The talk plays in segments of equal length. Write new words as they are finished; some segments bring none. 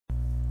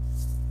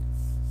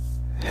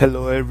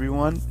Hello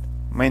everyone,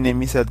 my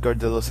name is Edgar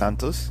de los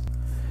Santos.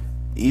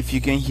 If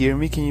you can hear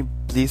me, can you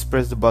please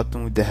press the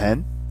button with the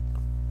hand?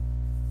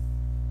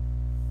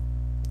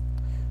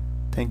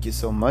 Thank you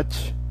so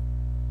much.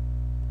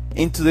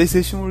 In today's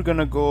session we're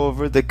gonna go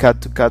over the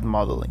CAD to CAD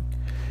modeling.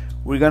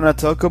 We're gonna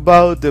talk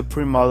about the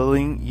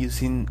pre-modeling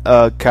using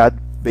CAD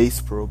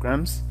based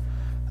programs,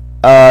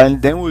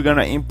 and then we're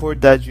gonna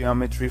import that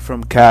geometry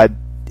from CAD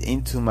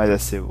into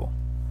Midas Civil.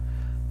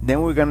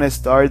 Then we're gonna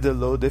start the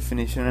low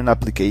definition and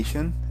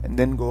application, and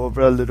then go over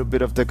a little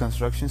bit of the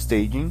construction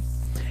staging,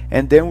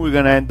 and then we're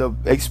gonna end up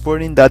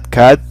exporting that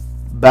CAD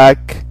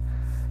back,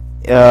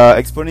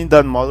 exporting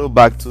that model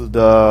back to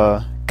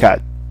the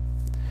CAD.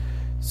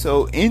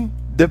 So in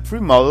the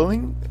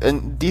pre-modeling,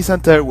 and this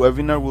entire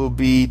webinar will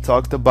be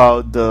talked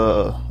about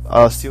the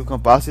steel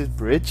composite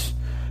bridge.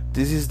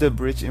 This is the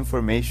bridge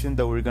information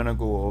that we're gonna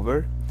go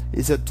over.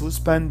 It's a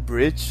two-span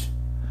bridge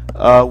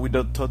with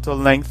a total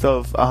length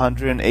of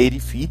 180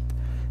 feet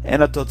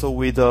and a total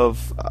width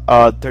of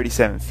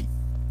 37 feet.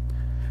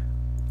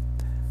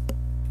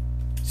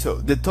 So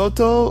the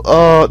total,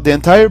 the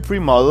entire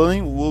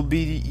pre-modeling will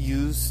be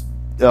used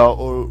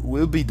or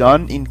will be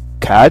done in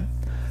CAD.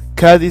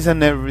 CAD is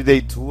an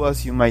everyday tool,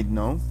 as you might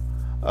know,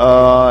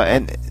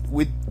 and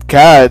with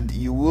CAD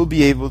you will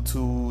be able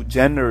to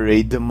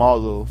generate the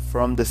model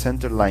from the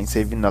center line,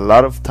 saving a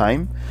lot of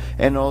time,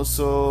 and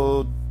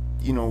also,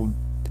 you know,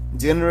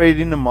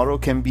 generating a model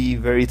can be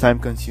very time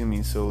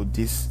consuming, so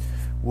this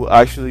will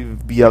actually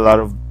be a lot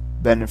of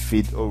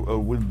benefit, or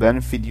will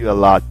benefit you a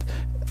lot,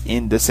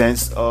 in the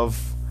sense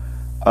of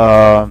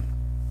not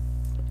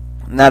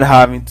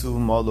having to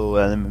model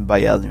element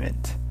by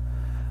element.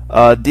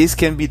 This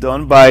can be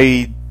done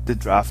by the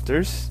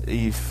drafters,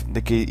 if in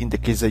the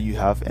case that you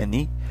have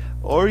any,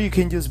 or you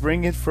can just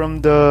bring it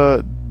from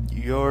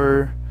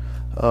your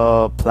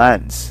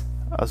plans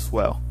as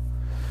well.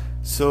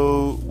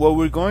 So what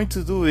we're going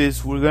to do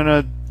is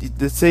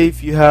let's say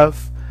if you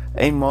have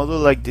a model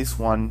like this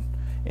one,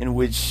 in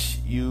which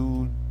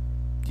you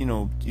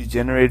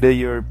generated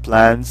your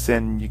plans,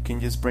 and you can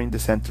just bring the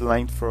center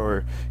line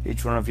for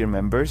each one of your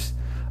members.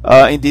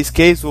 In this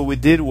case, what we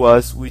did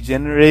was we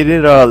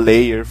generated a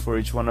layer for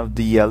each one of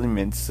the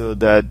elements, so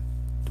that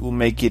will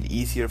make it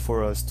easier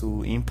for us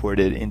to import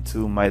it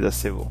into Midas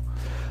Civil.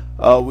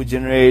 We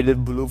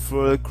generated blue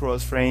for the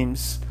cross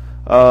frames,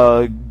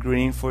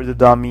 green for the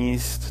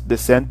dummies, the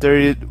center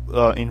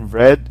in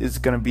red is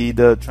gonna be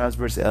the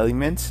transverse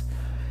elements,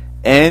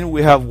 and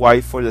we have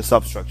white for the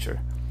substructure.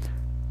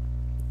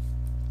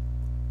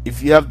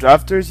 If you have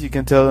drafters, you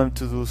can tell them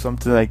to do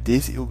something like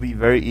this. It will be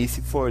very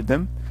easy for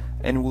them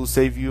and will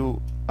save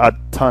you a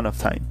ton of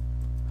time.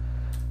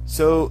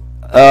 So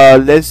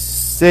let's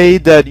say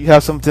that you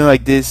have something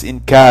like this in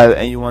CAD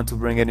and you want to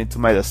bring it into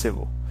Midas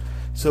Civil.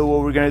 So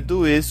what we're gonna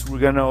do is we're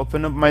gonna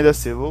open up Midas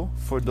Civil.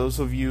 For those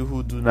of you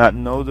who do not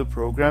know the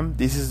program,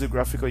 this is the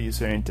graphical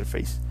user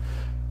interface.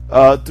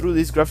 Through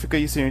this graphical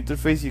user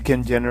interface you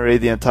can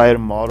generate the entire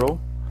model,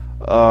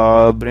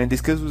 but in this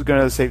case we're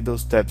gonna save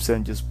those steps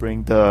and just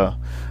bring the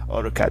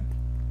AutoCAD.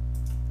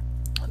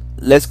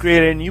 Let's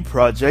create a new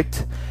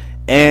project,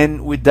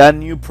 and with that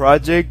new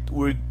project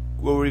what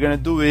we're gonna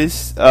do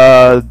is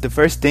the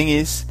first thing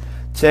is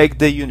check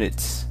the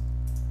units.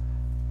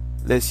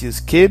 Let's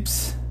use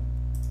kibs,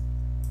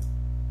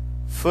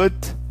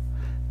 foot,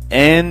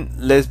 and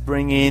let's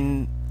bring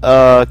in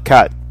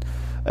CAD.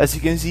 As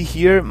you can see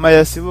here,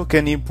 Midas Civil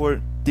can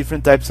import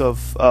different types of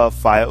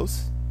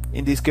files.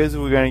 In this case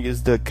we're going to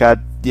use the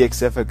CAD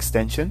DXF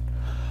extension,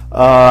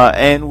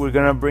 and we're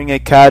going to bring a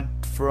CAD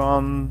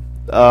from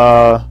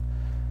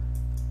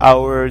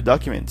our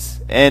documents.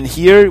 And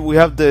here we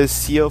have the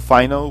CO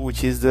final,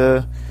 which is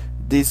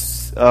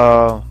this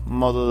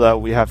model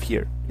that we have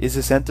here. It's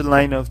the center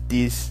line of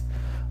this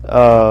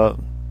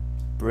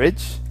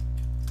bridge.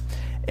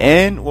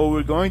 And what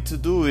we're going to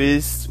do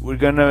is we're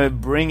gonna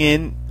bring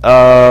in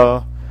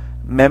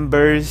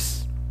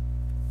members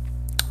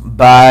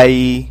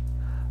by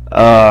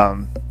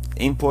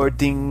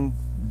importing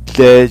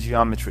the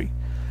geometry.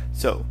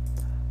 So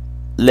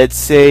let's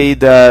say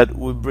that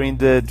we bring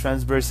the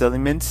transverse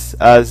elements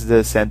as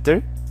the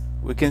center.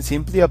 We can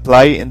simply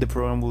apply, and the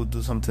program will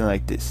do something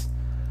like this.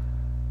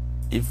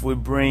 If we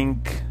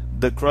bring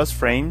the cross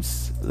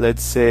frames,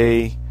 let's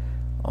say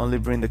only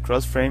bring the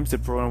cross frames, the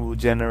program will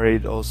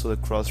generate also the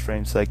cross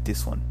frames like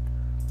this one.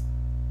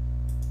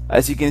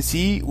 As you can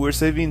see, we're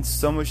saving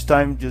so much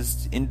time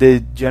just in the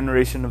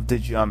generation of the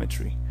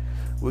geometry.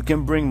 We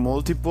can bring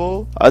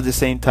multiple at the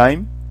same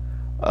time.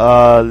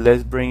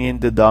 Let's bring in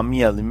the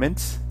dummy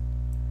elements.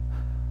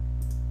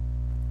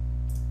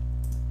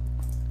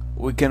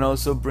 We can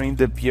also bring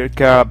the pier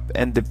cap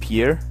and the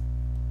pier,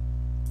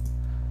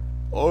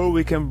 or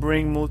we can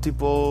bring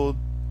multiple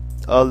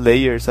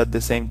layers at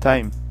the same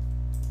time,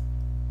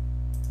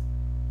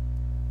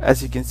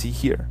 as you can see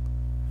here.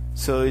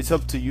 So it's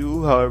up to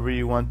you however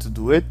you want to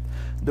do it.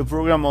 The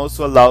program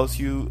also allows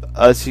you,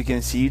 as you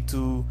can see,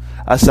 to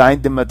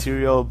assign the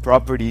material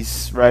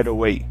properties right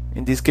away.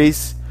 In this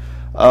case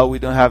we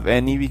don't have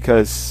any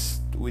because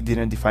we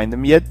didn't define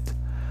them yet,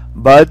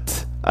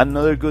 but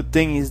Another good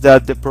thing is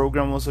that the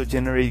program also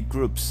generates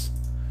groups.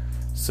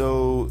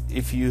 So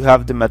if you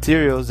have the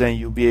materials, then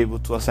you'll be able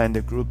to assign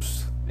the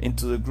groups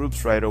into the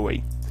groups right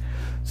away.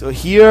 So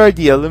here are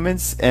the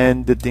elements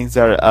and the things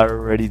that are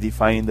already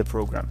defined in the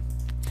program.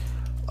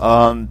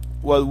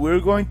 What we're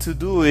going to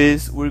do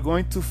is we're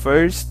going to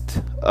first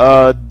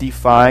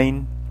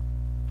define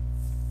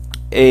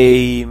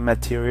a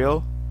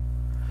material,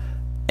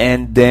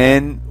 and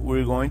then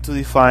we're going to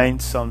define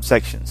some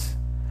sections.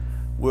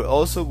 We're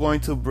also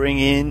going to bring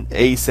in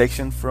a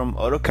section from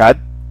AutoCAD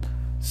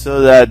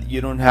so that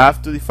you don't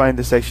have to define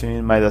the section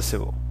in Midas.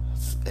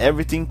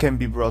 Everything can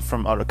be brought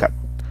from AutoCAD.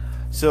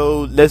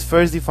 So let's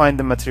first define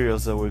the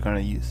materials that we're going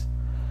to use.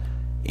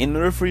 In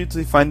order for you to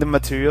define the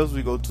materials,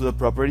 we go to the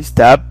Properties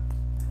tab,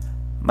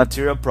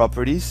 Material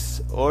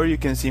Properties, or you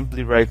can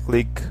simply right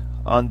click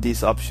on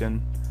this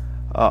option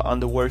on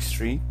the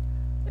worksheet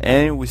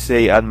and we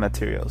say Add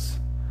Materials.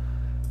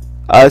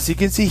 As you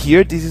can see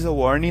here, this is a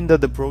warning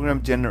that the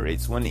program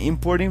generates. When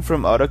importing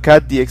from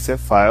AutoCAD the XF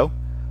file,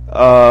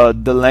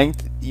 the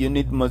length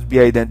unit must be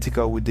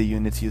identical with the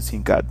units used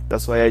in CAD.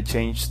 That's why I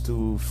changed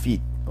to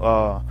feet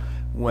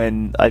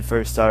when I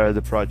first started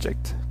the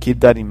project.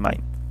 Keep that in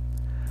mind.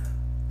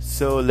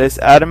 So let's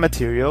add a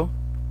material.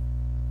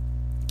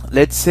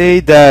 Let's say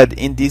that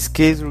in this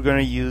case we're going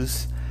to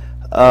use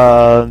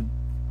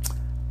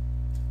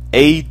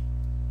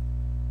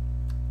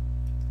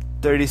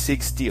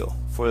A36 steel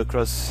for the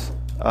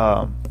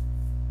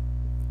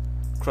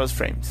cross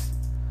frames.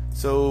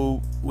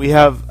 So we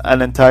have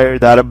an entire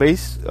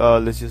database.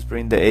 Let's just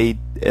bring the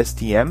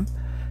ASTM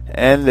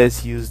and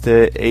let's use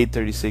the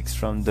A36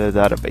 from the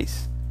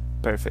database.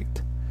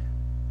 Perfect.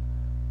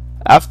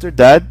 After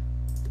that,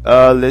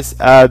 let's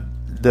add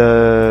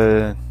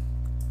the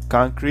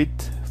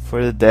concrete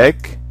for the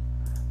deck,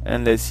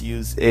 and let's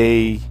use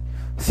a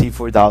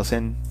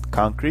C4000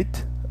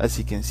 concrete, as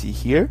you can see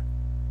here.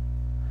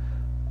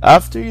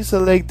 After you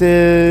select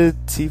the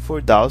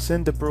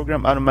C4000, the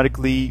program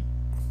automatically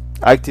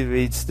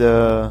activates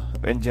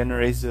and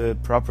generates the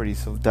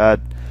properties of that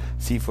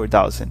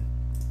C4000.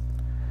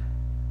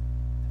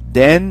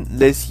 Then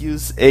let's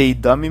use a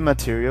dummy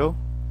material,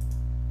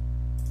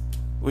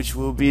 which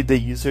will be the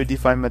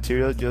user-defined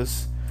material,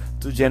 just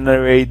to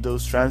generate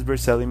those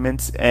transverse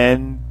elements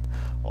and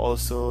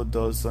also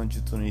those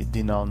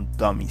longitudinal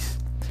dummies.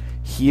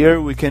 Here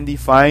we can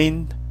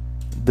define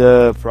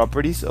the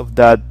properties of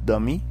that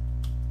dummy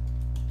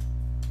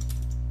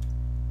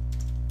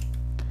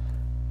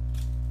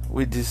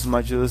with this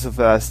modulus of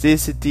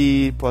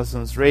elasticity,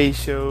 Poisson's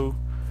ratio,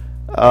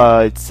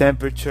 its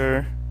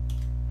temperature,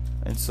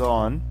 and so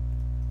on.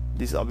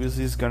 This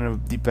obviously is going to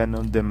depend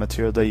on the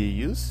material that you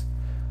use.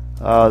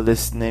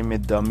 Let's name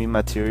it dummy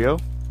material,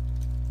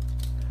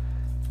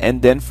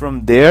 and then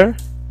from there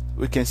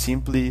we can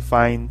simply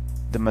define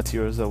the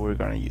materials that we're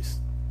going to use.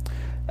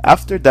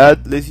 After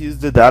that, let's use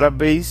the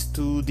database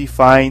to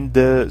define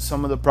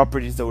some of the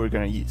properties that we're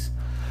going to use.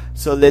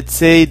 So let's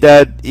say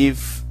that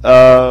if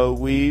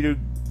we're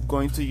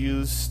going to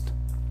use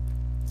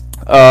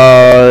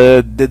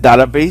the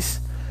database,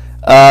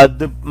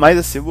 the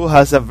Midas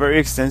has a very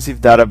extensive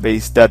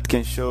database that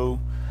can show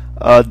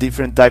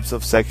different types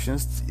of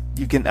sections.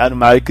 You can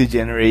automatically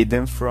generate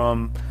them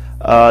from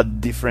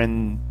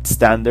different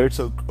standards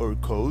or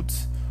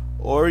codes,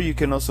 or you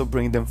can also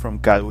bring them from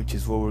CAD, which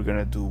is what we're going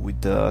to do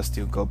with the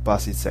steel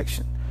composite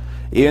section.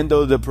 Even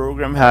though the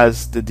program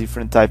has the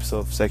different types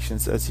of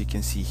sections, as you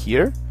can see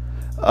here,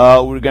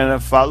 we're going to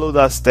follow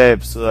that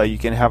step so that you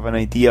can have an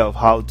idea of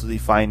how to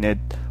define it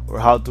or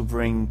how to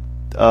bring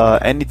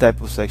any type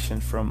of section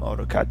from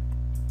AutoCAD.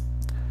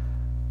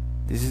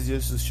 This is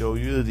just to show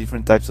you the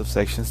different types of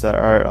sections that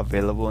are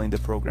available in the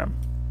program.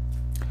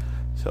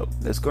 So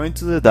let's go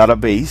into the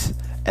database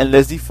and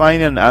let's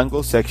define an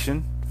angle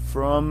section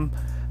from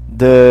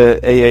the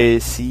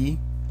AISC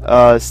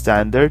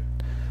standard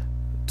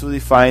to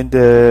define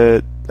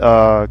the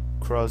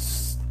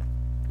cross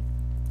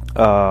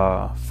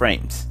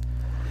frames.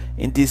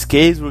 In this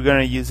case, we're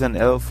going to use an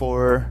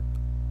L4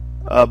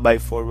 by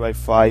 4 by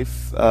 5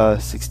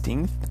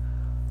 16th,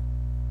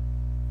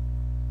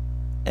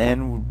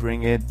 and we'll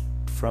bring it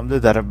from the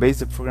database.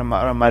 The program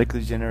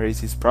automatically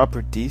generates its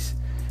properties,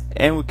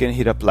 and we can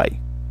hit apply.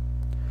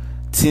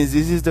 Since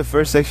this is the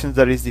first section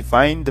that is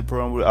defined, the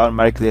program will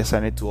automatically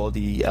assign it to all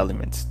the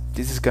elements.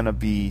 This is gonna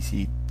be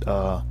easy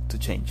to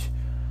change.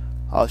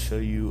 I'll show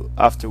you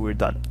after we're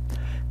done.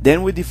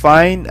 Then we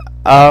define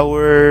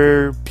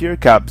our pier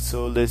cap.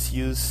 So let's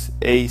use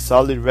a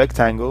solid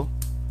rectangle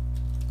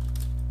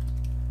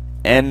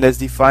and let's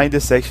define the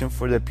section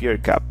for the pier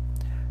cap.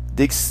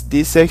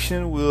 This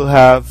section will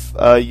have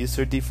a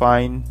user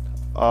defined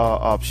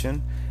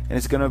option, and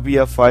it's gonna be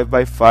a 5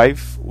 by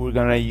 5. We're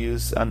gonna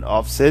use an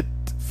offset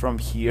from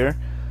here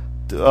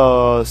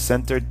to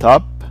center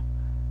top,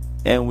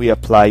 and we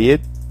apply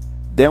it.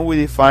 Then we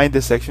define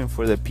the section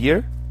for the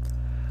pier.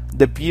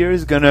 The pier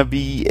is gonna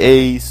be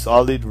a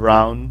solid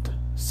round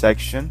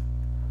section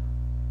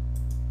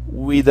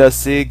with a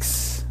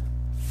 6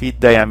 feet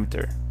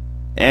diameter,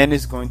 and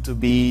it's going to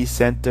be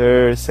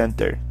center.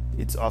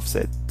 it's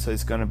offset, so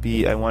it's gonna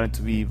be, I want it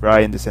to be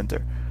right in the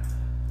center.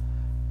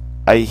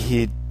 I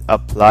hit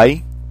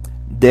apply.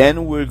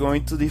 Then we're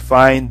going to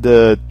define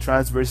the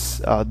transverse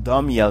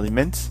dummy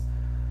elements,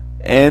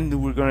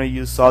 and we're gonna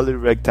use solid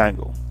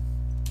rectangle.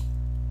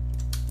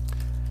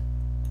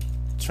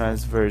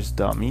 Transverse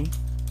dummy,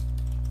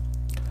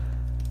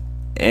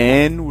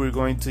 and we're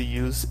going to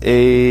use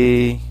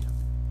a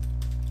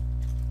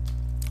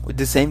with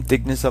the same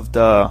thickness of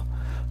the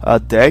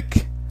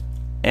deck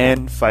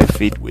and 5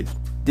 feet width.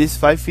 This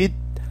 5 feet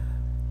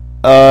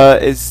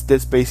is the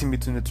spacing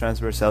between the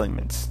transverse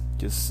elements,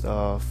 just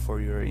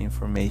for your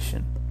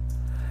information.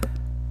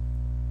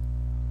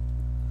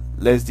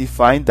 Let's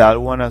define that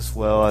one as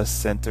well as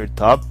center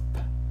top.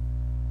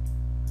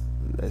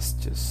 Let's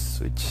just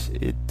switch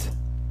it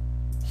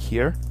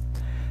here,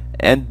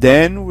 and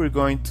then we're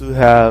going to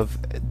have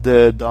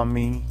the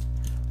dummy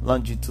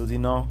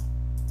longitudinal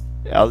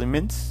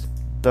elements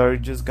that are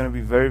just going to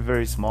be very,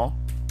 very small.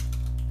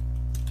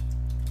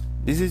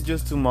 This is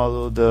just to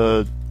model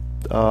the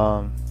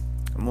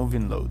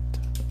moving load.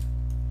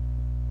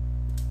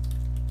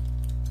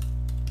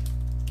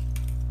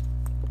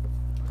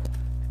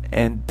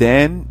 And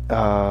then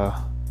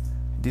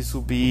this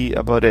will be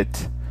about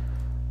it.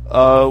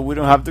 We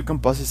don't have the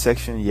composite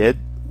section yet.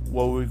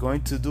 What we're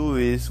going to do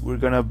is we're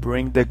gonna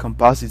bring the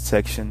composite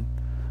section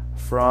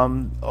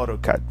from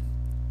AutoCAD.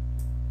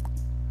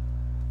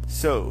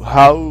 So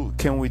how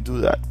can we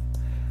do that?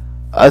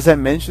 As I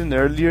mentioned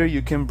earlier,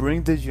 you can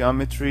bring the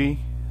geometry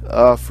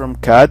from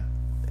CAD,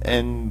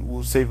 and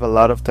we'll save a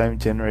lot of time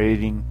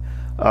generating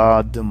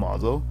the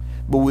model.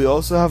 But we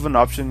also have an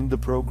option in the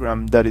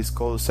program that is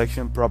called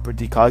Section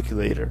Property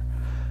Calculator.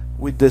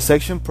 With the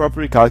Section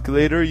Property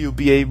Calculator, you'll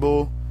be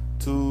able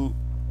to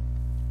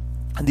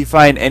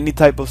define any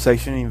type of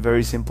section in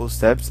very simple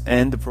steps,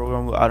 and the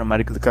program will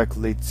automatically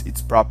calculate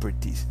its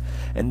properties,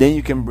 and then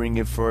you can bring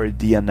it for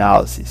the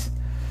analysis.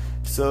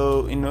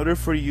 So in order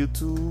for you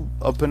to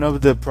open up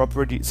the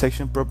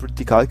Section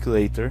Property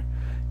Calculator,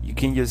 you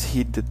can just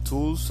hit the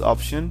Tools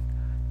option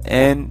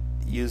and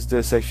use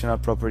the Sectional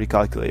Property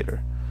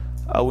Calculator.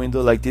 A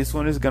window like this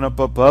one is gonna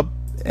pop up,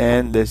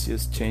 and let's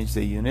just change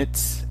the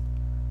units,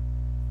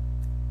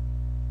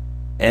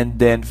 and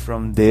then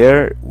from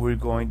there we're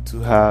going to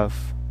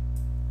have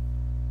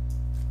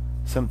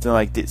something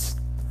like this.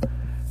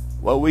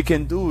 What we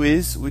can do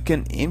is we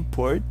can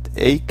import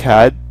a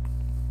CAD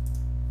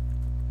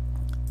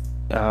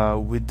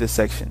with the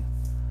section.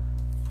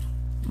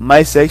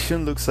 My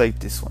section looks like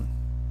this one.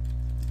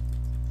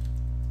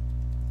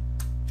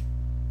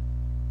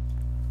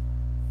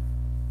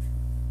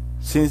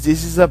 Since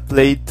this is a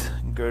plate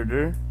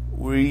girder,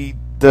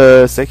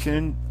 the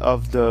section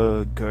of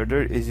the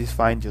girder is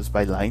defined just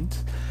by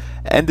lines,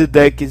 and the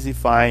deck is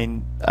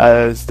defined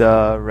as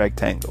the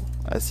rectangle,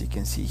 as you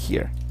can see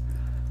here.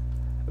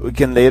 We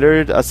can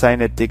later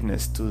assign a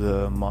thickness to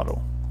the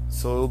model,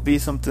 so it will be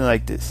something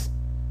like this.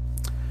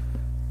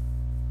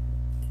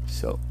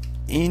 So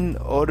in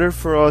order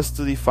for us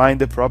to define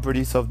the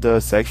properties of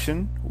the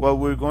section, what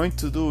we're going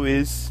to do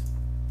is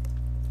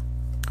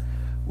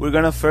we're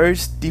gonna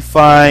first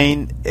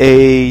define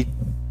a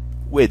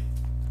width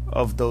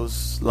of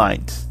those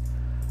lines.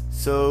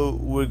 So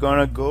we're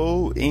gonna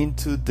go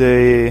into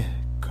the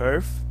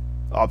curve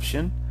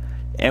option,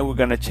 and we're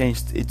gonna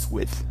change its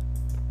width.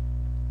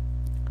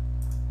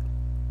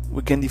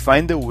 We can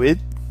define the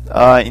width.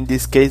 In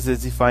this case,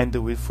 let's define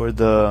the width for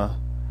the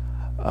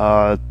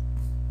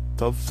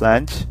top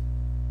flange,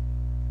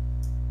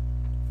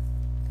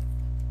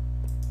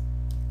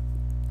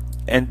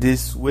 and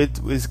this width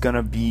is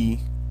gonna be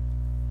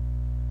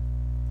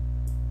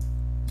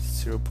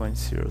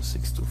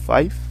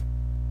 0.0625.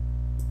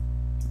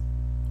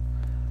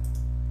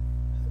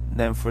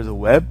 Then for the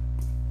web,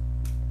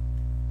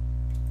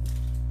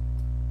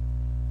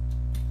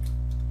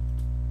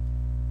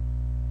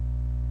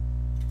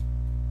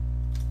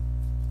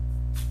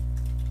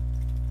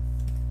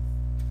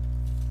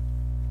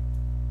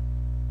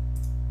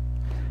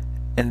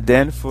 and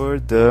then for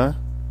the,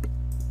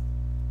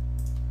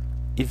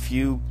 if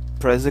you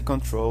press the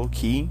control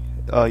key,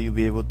 you'll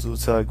be able to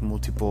select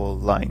multiple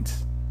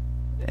lines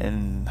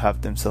and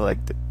have them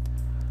selected,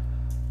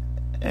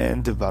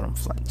 and the bottom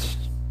flange.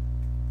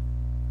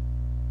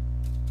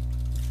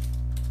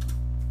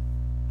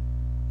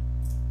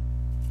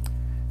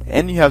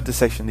 And you have the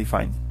section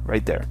defined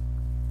right there.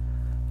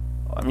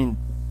 I mean,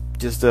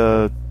 just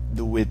the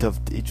width of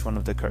each one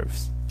of the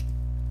curves.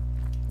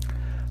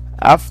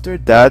 After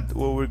that,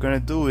 what we're gonna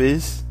do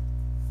is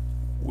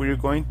we're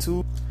going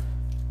to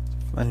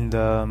find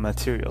the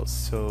materials.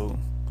 So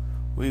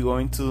we go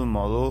into the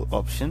model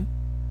option,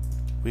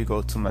 we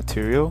go to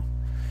material,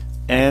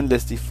 and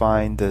let's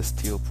define the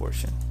steel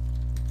portion.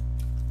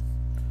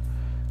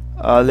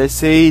 Let's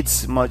say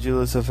it's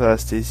modulus of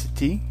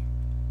elasticity.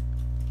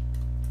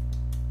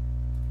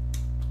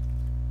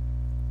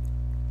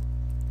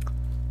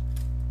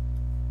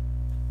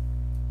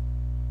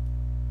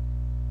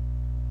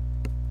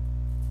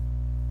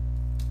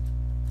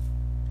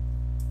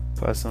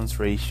 Poisson's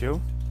ratio.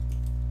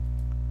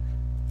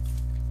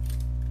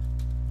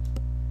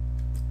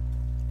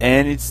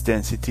 and its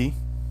density,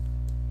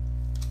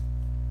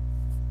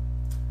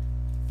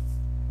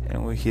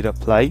 and we hit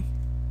apply,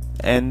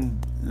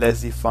 and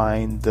let's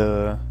define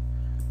the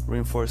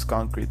reinforced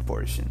concrete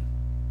portion.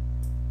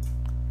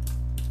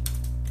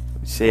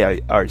 We say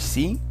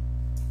RC,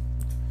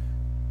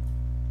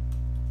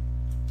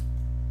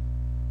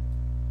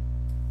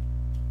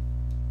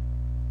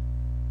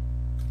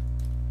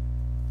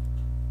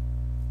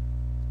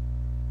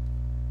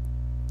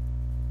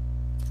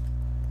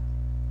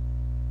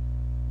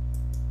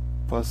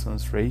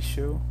 Poisson's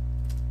ratio,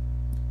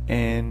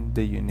 and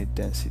the unit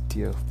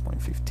density of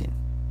 0.15.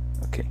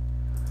 Okay,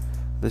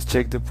 let's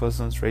check the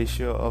Poisson's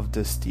ratio of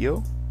the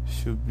steel.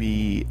 Should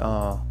be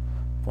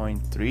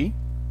 0.3.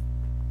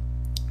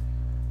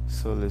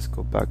 So let's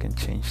go back and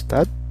change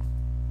that.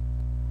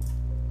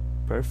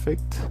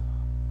 Perfect.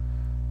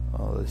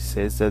 It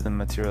says that the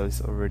material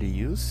is already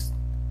used,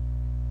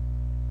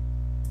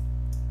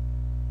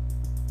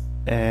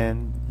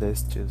 and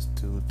let's just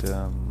do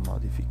the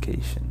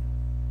modification.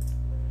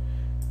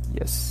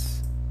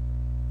 Yes.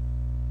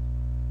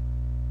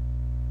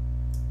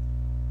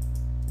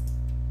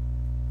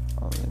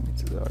 Let me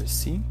do the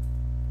RC.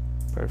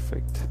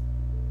 Perfect.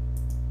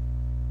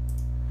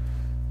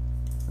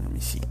 Let me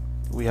see.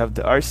 We have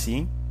the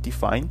RC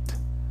defined,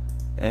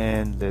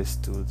 and let's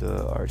do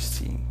the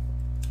RC.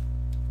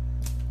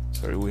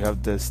 Sorry, we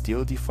have the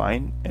steel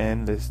defined,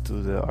 and let's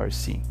do the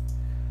RC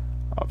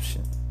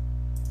option.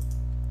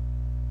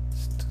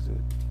 Let's do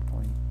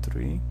the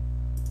 0.3.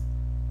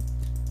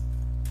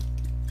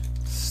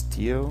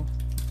 Steel.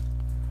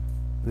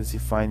 Let's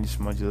define its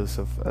modulus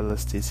of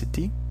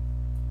elasticity.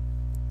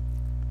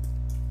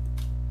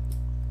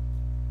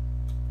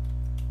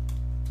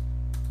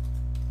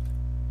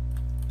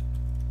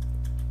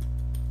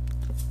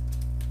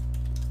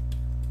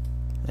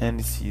 And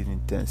its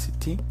unit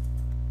density,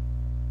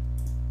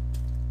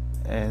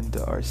 and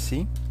the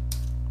RC.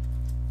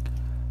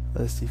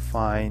 Let's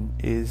define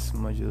its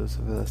modulus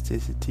of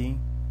elasticity,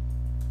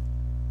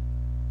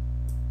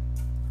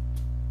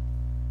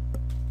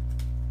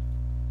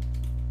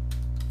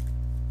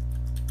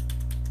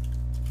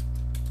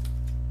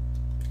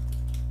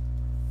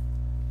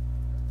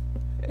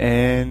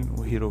 and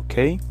we hit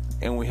OK,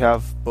 and we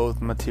have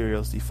both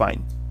materials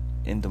defined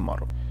in the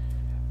model.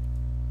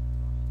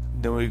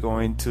 Then we go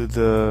into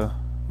the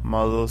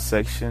model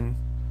section,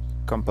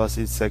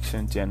 composite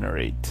section,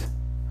 generate.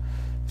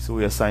 So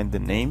we assign the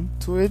name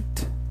to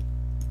it,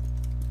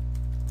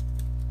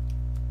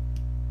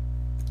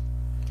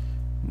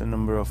 the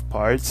number of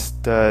parts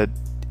that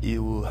it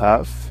will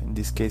have, in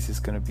this case it's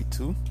going to be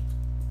 2,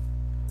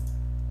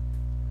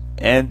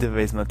 and the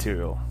base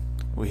material.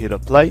 We hit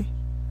apply,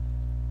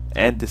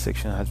 and the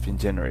section has been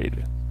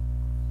generated,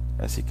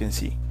 as you can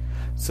see.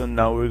 So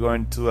now we're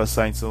going to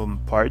assign some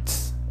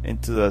parts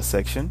into the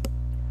section,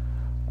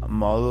 a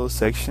model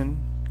section,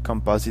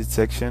 composite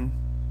section,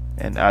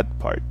 and add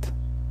part.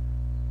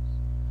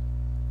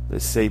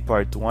 Let's say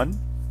part 1,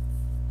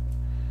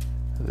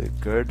 the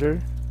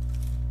girder,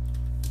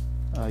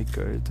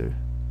 girder.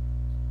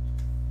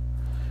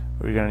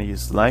 We're gonna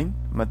use line,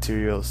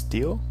 material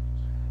steel,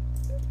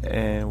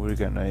 and we're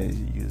gonna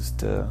use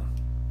the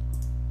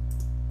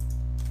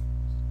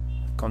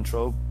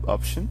control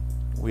option.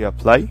 We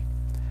apply.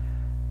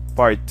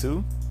 Part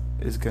 2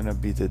 is gonna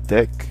be the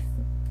deck,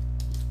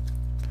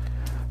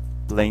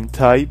 plane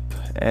type,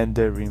 and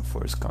the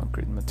reinforced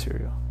concrete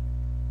material,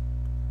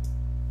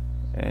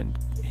 and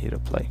hit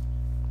apply.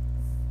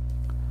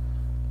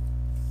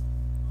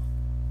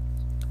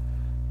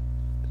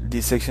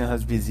 This section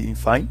has been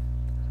defined.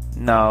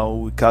 Now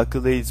we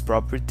calculate its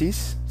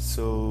properties.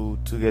 So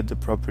to get the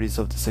properties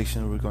of the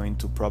section, we're going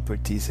to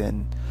properties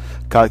and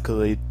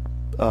calculate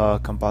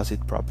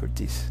composite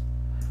properties.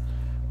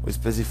 We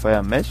specify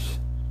a mesh.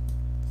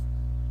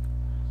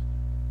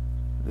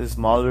 The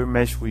smaller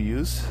mesh we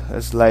use, a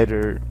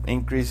slighter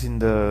increase in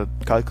the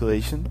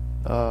calculation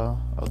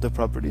of the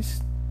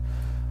properties.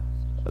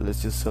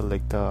 Let's just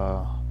select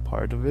a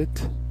part of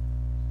it,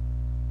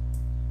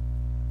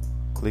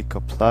 click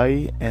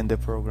apply, and the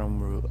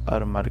program will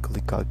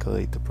automatically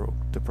calculate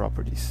the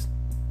properties,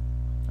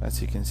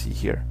 as you can see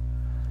here.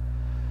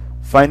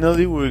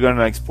 Finally, we're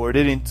gonna export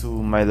it into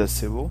Midas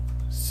Civil.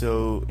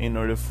 So in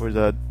order for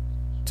that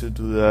to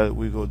do that,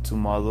 we go to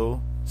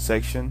model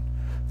section,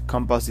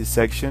 composite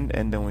section,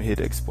 and then we hit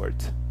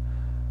export.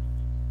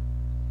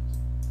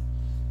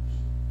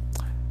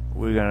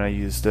 We're gonna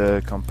use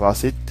the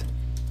composite.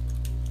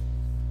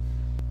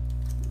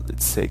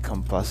 Let's say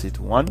composite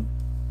 1.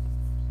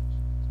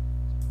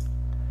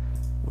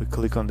 We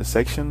click on the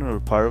section or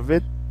part of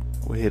it,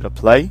 we hit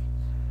apply,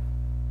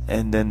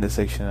 and then the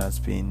section has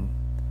been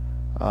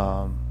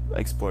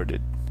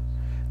exported.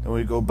 Then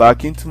we go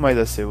back into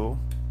Midas Civil,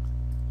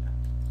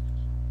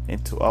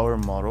 into our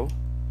model.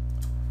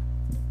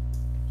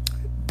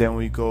 Then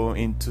we go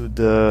into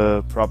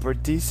the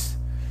properties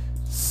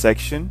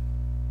section,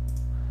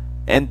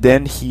 and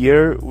then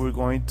here we're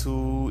going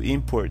to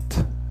import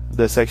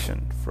the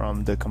section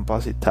from the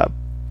composite tab.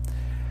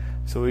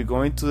 So we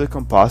go into the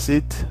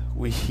composite,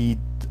 we hit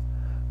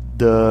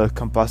the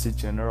composite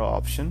general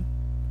option.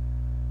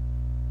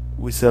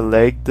 We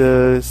select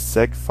the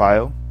seg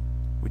file,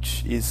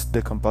 which is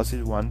the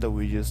composite one that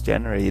we just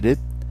generated,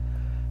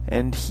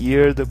 and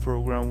here the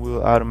program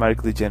will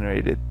automatically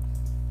generate it.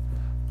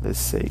 Let's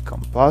say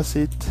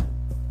composite.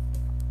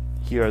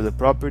 Here are the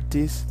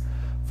properties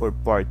for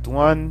part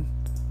 1,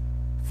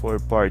 for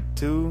part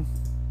 2,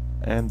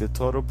 and the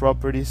total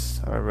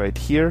properties are right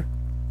here.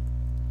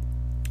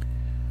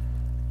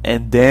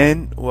 And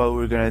then what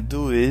we're gonna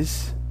do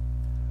is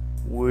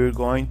we're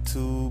going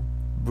to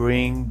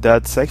bring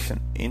that section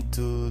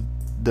into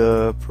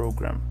the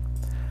program.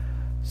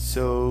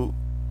 So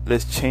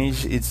let's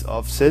change its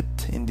offset,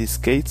 in this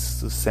case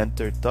to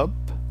center top.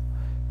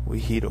 We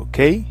hit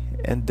OK,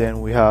 and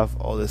then we have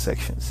all the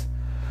sections.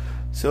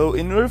 So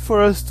in order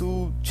for us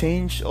to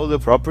change all the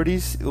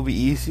properties, it will be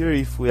easier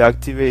if we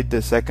activate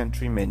the second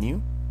tree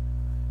menu,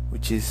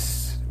 which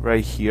is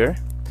right here,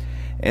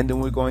 and then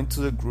we're going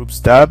to the groups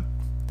tab.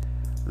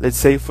 Let's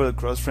say for the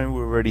cross frame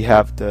we already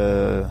have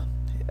the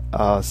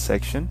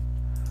section.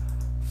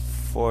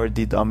 For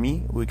the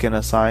dummy, we can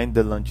assign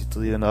the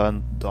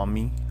longitudinal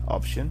dummy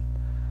option,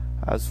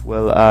 as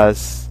well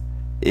as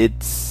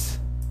its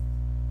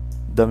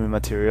dummy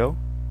material.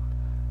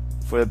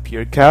 For the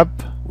pier cap,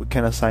 we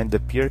can assign the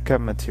pier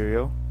cap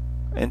material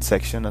and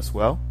section as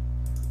well.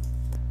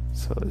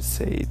 So let's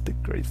say the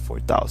grade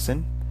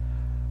 4000.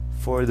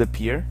 For the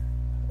pier,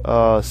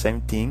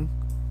 same thing.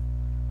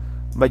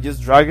 By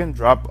just drag and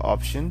drop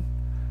option,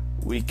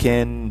 we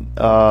can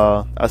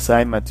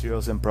assign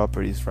materials and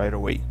properties right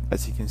away.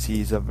 As you can see,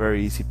 it's a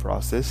very easy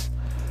process.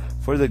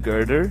 For the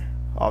girder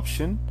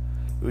option,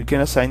 we can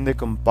assign the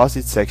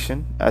composite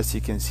section, as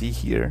you can see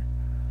here,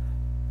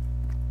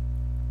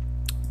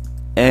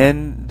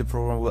 and the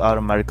program will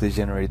automatically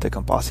generate the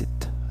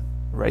composite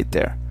right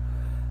there.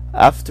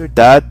 After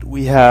that,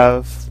 we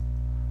have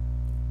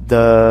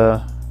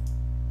the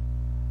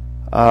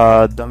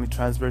dummy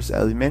transverse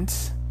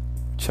elements,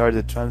 which are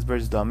the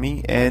transverse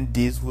dummy, and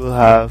these will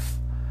have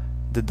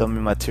the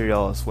dummy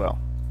material as well.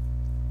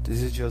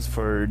 This is just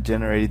for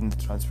generating the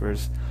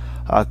transverse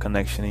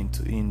connection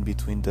in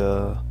between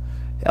the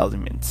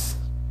elements.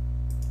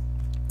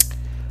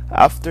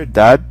 After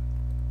that,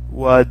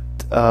 what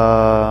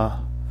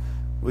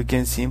we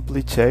can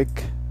simply check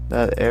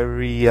that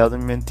every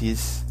element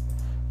is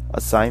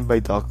assigned by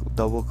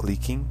double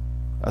clicking,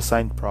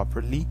 assigned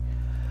properly,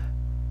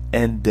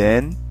 and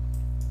then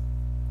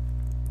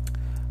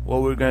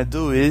what we're gonna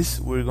do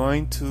is we're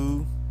going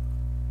to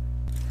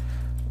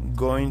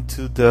go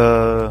into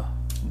the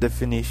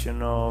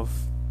definition of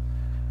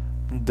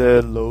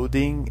the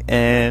loading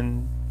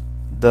and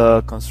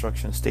the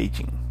construction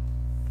staging.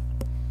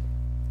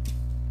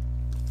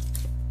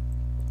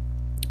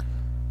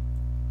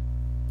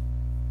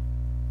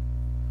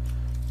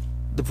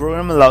 The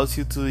program allows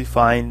you to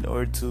define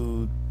or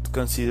to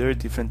consider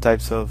different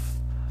types of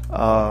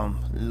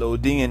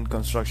loading and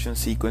construction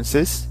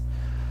sequences.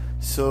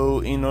 So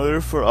in order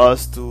for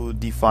us to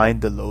define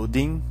the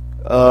loading,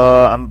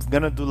 I'm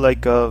gonna do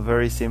like a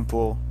very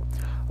simple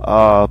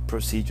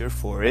procedure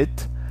for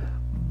it,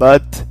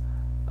 but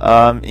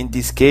in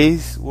this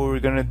case what we're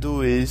gonna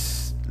do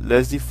is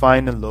let's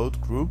define a load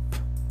group,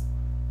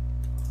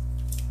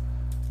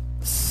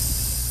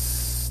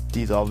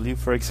 DW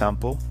for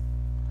example,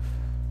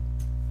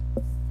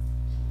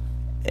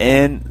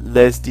 and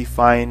let's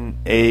define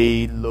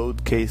a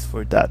load case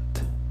for that.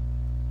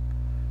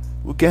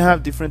 We can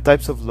have different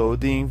types of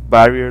loading,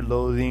 barrier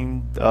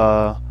loading,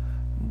 the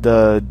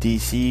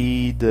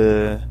DC,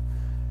 the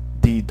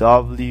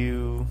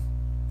DW,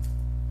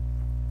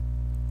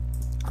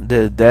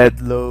 the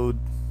dead load,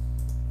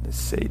 let's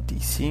say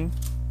DC,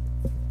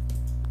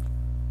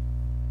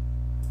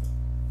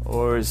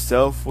 or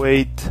self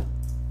weight.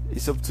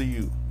 It's up to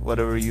you,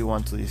 whatever you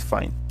want to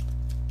define.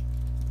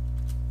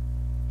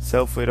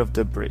 Self weight of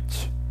the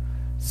bridge.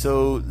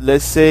 So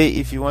let's say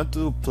if you want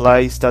to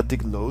apply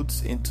static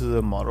loads into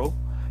the model,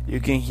 you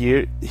can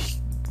here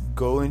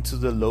go into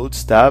the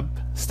loads tab,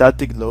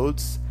 static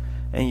loads,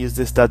 and use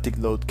the static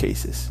load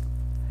cases.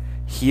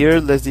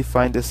 Here let's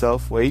define the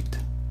self weight,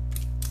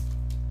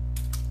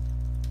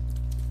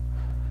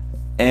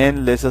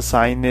 and let's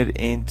assign it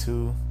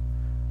into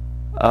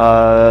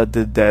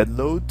the dead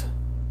load,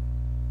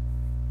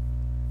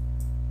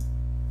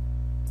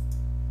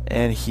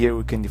 and here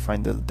we can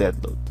define the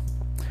dead load.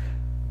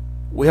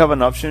 We have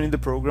an option in the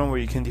program where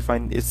you can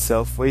define its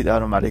self weight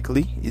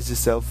automatically. It's the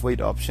self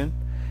weight option.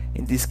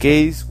 In this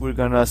case, we're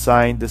gonna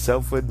assign the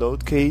self weight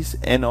load case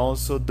and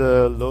also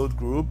the load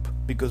group,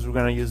 because we're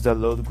gonna use that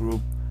load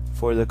group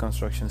for the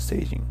construction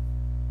staging.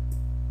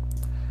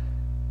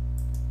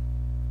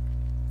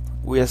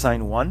 We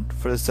assign 1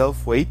 for the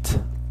self weight,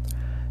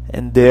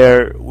 and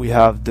there we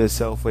have the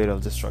self weight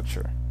of the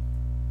structure.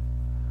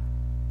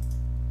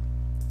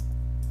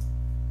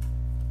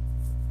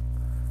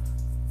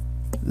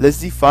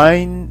 Let's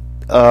define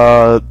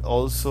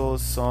also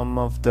some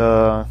of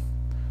the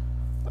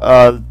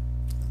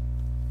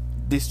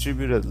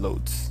distributed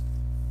loads.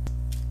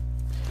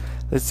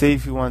 Let's say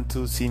if you want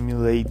to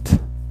simulate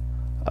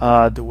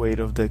the weight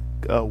of the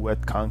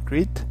wet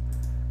concrete,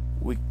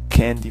 we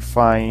can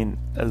define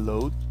a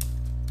load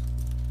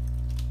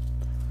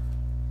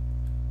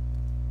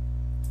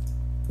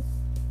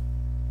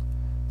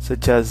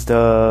such as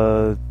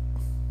the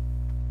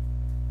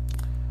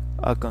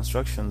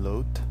construction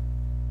load,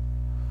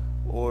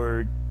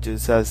 or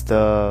just as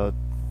the,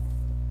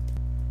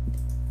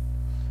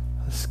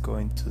 let's go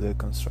into the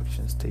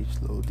construction stage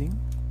loading.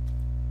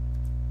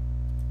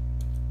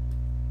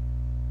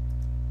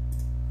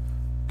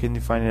 Can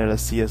define it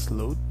as CS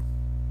load,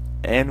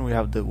 and we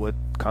have the wet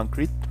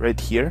concrete right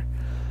here.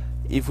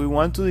 If we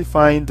want to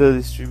define the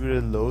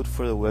distributed load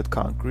for the wet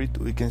concrete,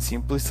 we can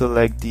simply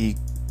select the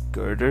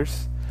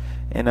girders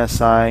and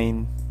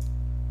assign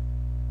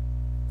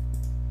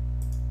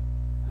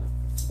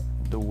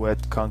the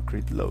wet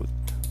concrete load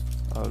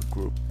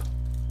group.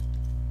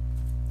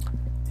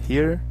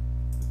 Here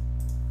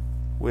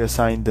we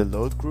assign the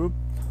load group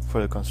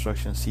for the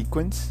construction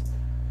sequence,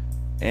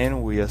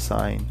 and we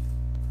assign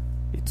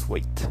its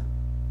weight.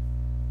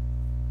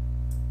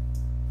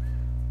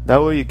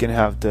 That way you can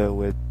have the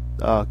wet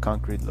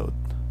concrete load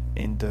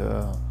in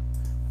the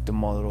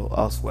model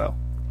as well.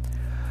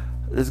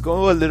 Let's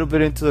go a little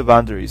bit into the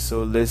boundaries.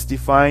 So let's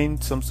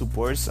define some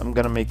supports. I'm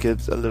gonna make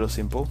it a little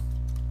simple,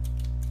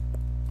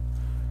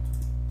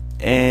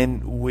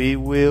 and we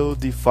will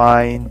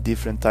define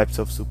different types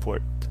of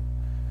support.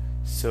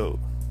 So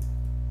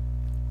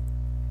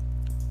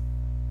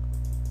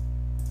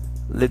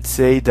let's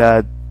say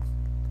that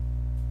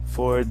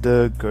for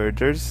the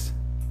girders,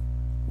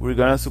 we're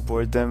gonna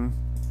support them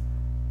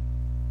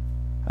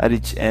at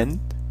each end,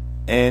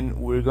 and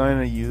we're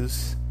gonna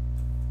use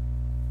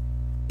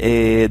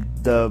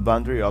the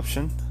boundary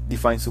option,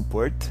 define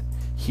support.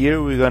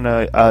 Here we're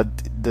gonna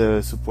add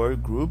the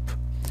support group,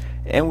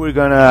 and we're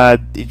gonna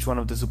add each one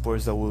of the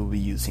supports that we'll be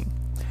using.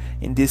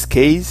 In this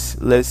case,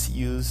 let's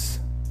use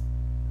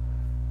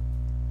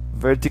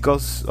vertical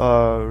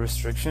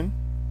restriction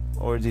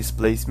or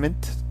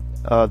displacement,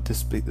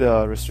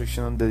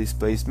 restriction on the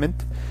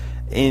displacement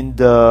in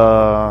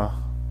the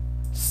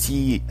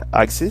C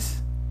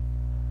axis,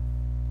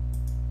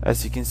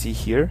 as you can see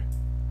here.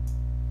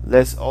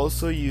 Let's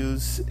also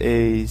use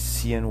a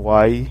C and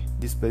Y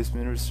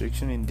displacement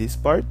restriction in this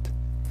part,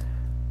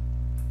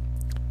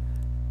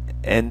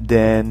 and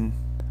then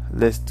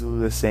let's do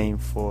the same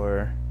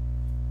for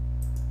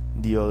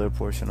the other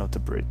portion of the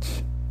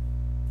bridge.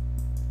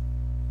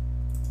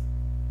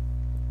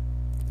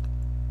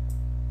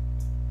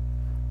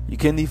 You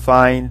can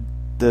define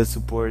the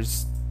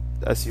supports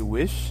as you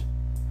wish.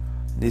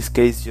 In this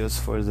case,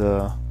 just for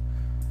the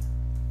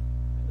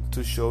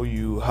to show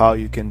you how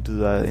you can do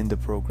that in the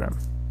program.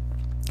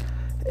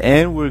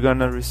 And we're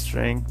gonna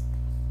restrain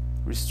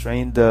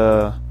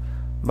the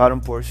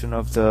bottom portion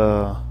of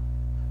the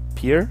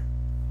pier,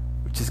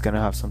 which is gonna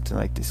have something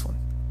like this one.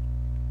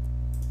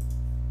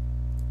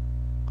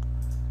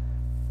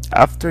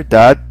 After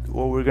that,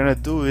 what we're gonna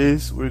do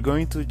is we're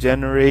going to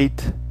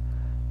generate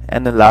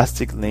an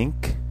elastic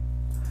link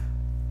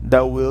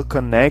that will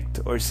connect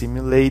or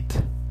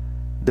simulate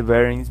the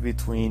bearings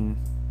between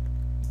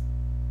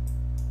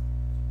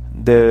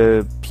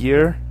the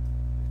pier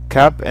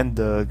cap and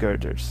the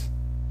girders.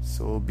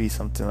 So it will be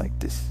something like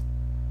this.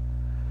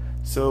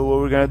 So what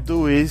we're gonna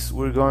do is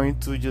we're going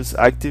to just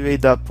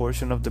activate that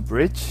portion of the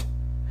bridge,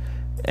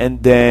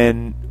 and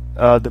then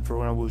the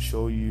program will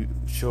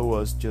show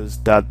us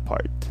just that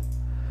part.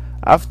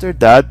 After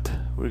that,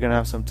 we're gonna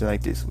have something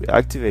like this. We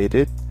activate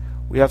it,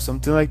 we have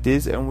something like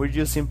this, and we're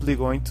just simply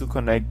going to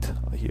connect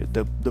here.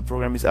 The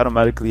program is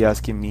automatically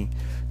asking me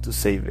to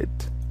save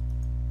it.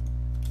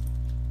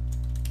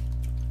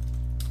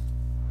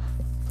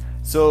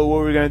 So what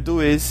we're going to do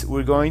is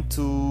we're going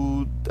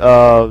to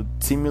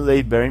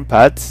simulate bearing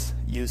paths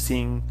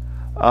using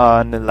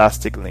an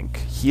elastic link.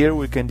 Here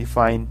we can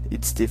define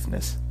its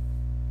stiffness.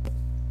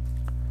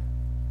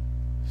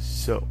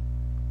 So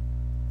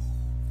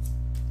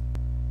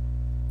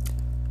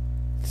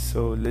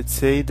let's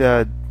say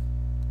that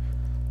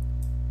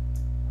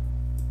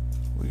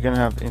we're gonna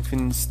have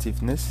infinite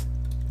stiffness,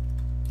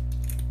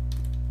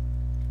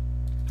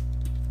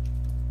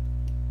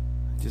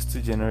 just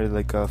to generate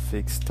like a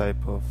fixed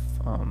type of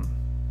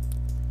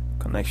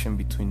connection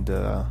between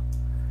the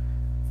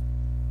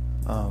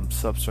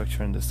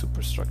substructure and the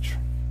superstructure.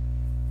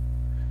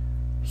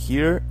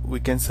 Here we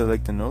can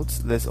select the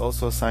nodes. Let's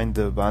also assign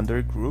the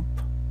boundary group,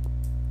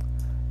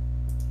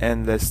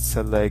 and let's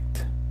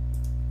select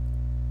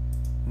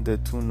the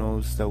two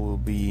nodes that will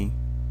be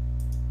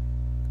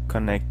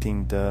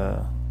connecting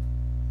the,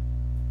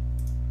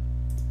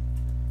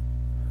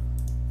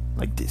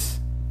 like this,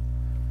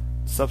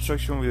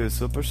 substructure with the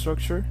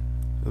superstructure.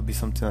 It will be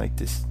something like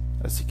this,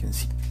 as you can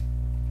see.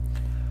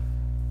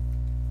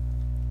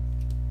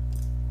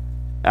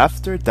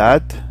 After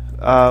that,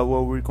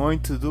 what we're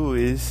going to do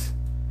is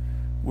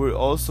we're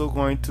also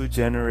going to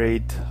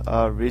generate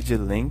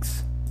rigid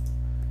links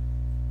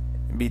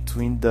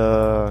between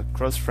the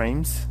cross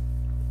frames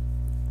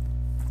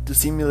to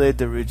simulate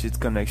the rigid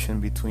connection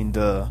between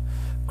the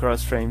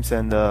cross frames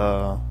and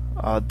the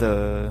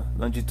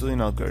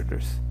longitudinal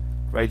girders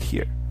right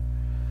here.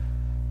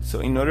 So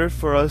in order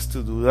for us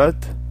to do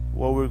that,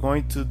 what we're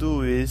going to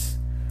do is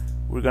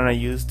we're gonna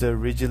use the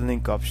rigid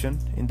link option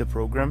in the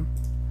program,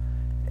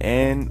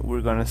 and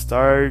we're gonna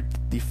start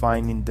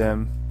defining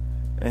them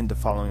in the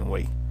following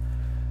way.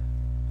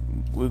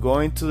 We're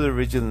going to the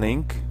rigid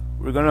link.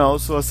 We're gonna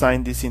also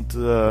assign this into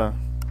the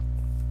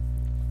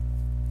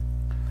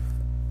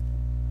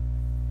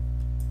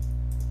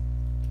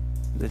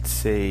let's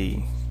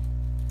say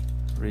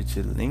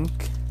rigid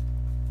link.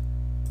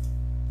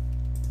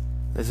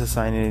 Let's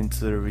assign it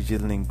into the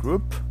rigid link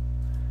group.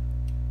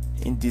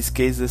 In this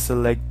case, let's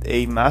select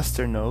a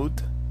master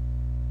node,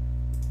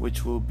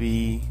 which will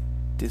be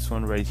this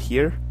one right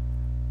here.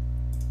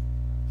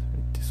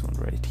 This one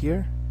right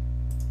here.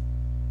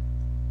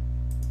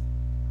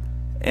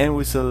 And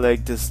we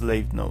select the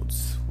slave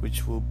nodes,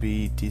 which will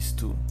be these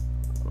two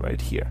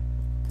right here.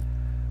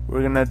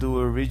 We're gonna do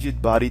a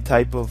rigid body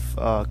type of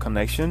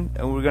connection,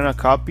 and we're gonna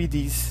copy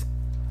these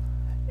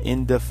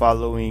in the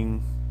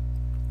following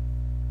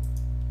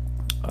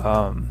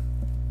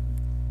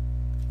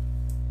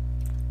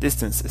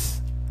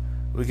distances.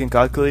 We can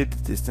calculate the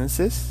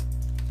distances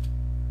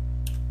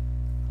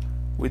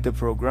with the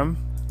program,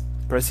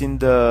 pressing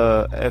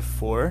the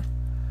F4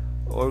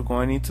 or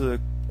going into the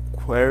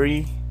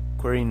query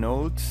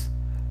nodes,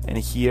 and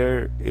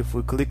here if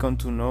we click on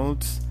two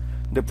nodes,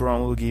 the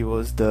program will give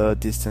us the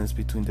distance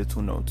between the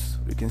two nodes.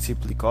 We can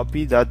simply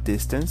copy that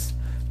distance,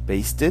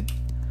 paste it,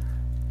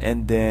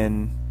 and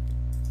then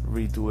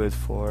redo it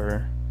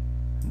for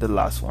the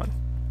last one.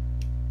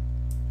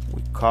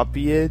 We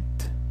copy it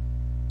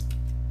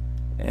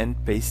and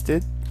paste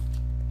it,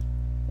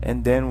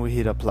 and then we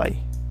hit apply,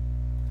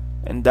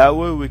 and that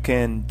way we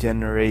can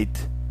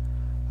generate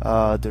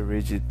the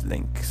rigid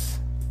links.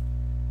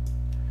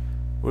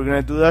 We're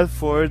gonna do that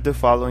for the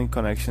following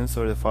connections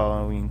or the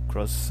following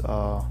cross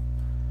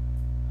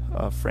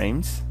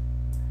frames,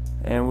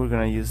 and we're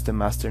gonna use the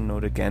master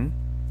node again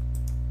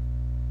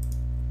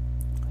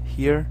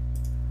here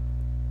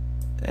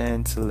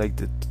and select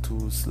the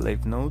two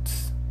slave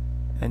nodes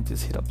and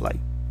just hit apply.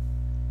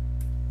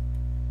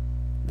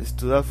 Let's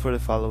do that for the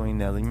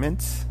following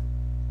elements: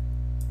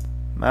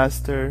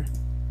 master,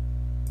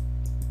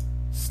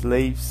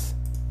 slaves,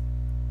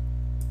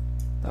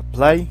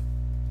 apply,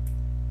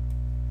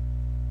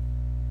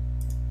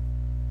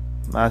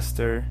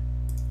 master,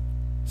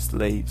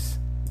 slaves,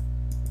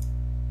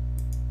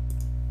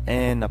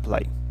 and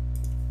apply.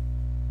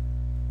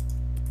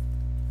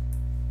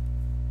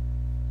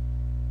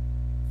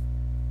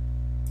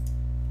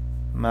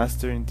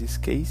 Master in this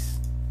case,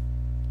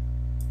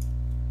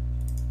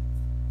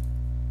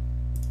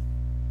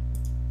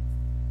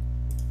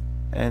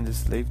 and the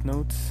slave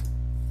nodes,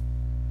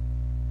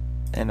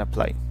 and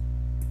apply.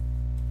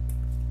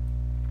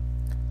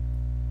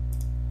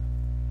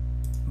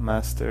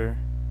 Master,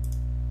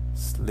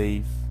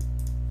 slave,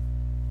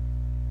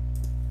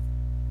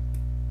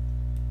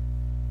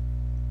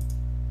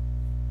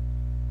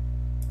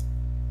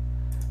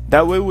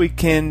 that way we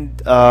can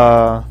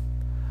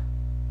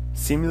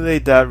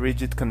simulate that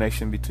rigid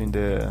connection between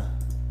the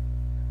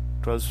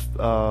cross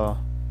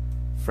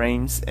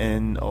frames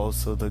and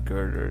also the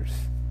girders.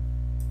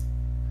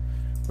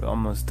 We're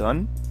almost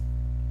done.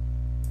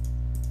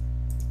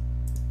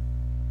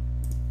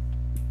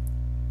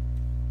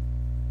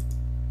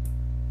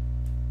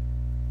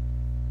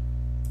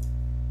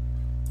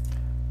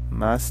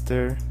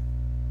 Master,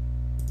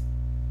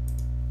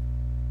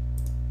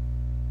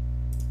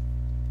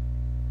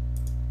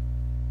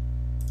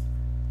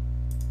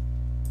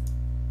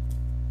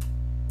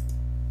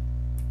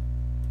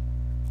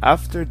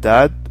 after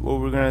that,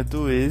 what we're gonna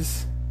do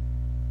is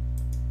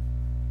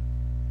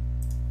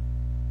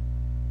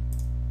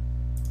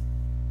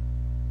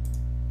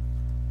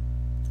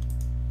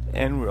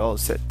and we're all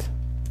set.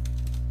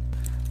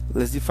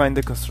 Let's define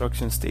the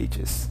construction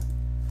stages.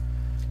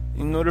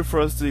 In order for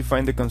us to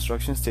define the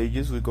construction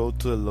stages, we go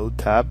to the Load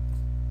tab,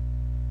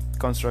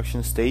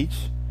 Construction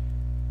Stage,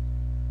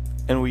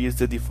 and we use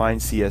the Define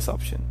CS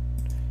option.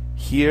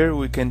 Here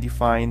we can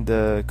define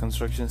the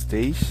construction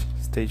stage,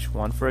 stage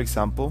 1 for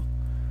example.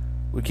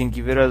 We can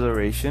give it a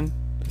duration,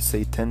 let's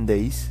say 10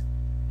 days.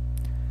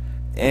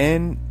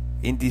 And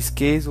in this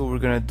case, what we're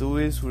gonna do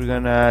is we're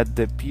gonna add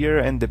the pier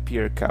and the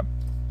pier cap.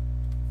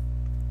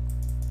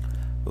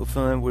 Both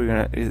of them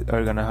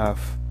are gonna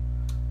have,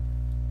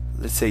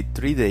 let's say,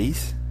 3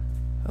 days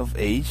of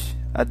age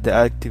at the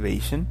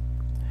activation.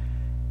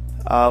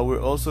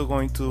 We're also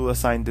going to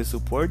assign the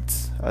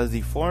supports as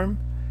the form,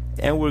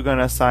 and we're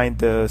gonna assign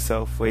the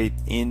self weight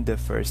in the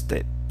first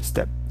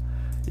step.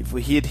 If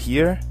we hit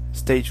here,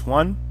 stage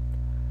 1,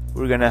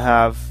 we're gonna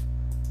have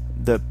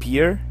the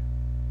pier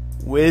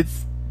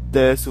with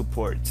the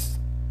supports,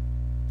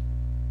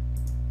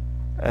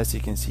 as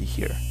you can see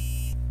here.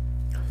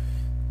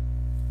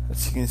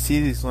 As you can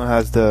see, this one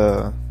has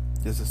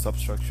just a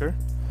substructure.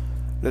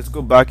 Let's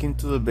go back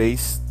into the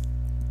base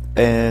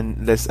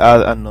and let's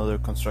add another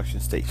construction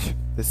stage.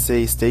 Let's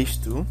say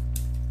stage 2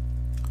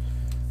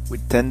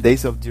 with 10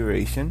 days of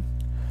duration.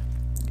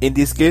 In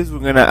this case, we're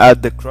gonna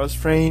add the cross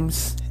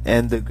frames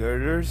and the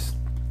girders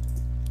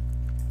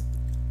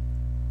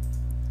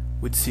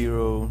with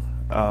 0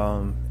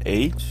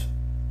 age.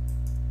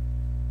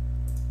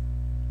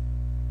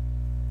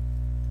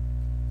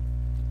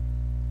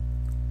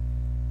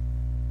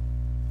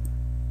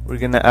 We're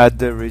gonna add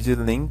the rigid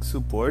link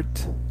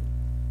support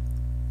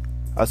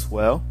as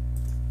well,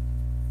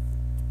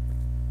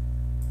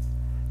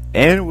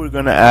 and we're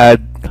gonna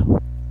add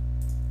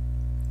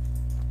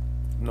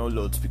no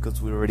loads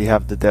because we already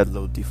have the dead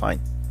load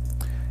defined.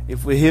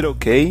 If we hit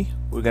OK,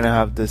 we're gonna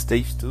have the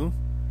stage 2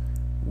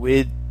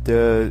 with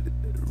the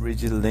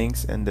rigid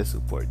links and the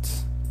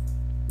supports.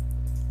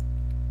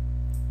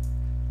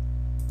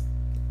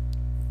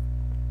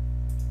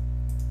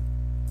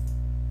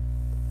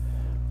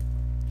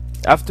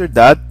 After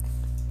that,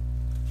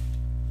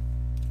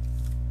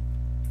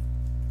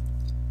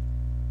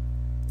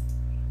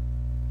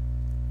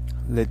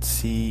 let's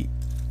see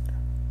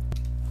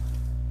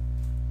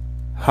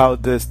how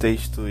the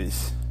stage 2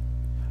 is.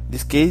 In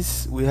this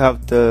case, we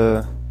have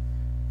the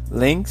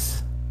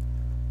links,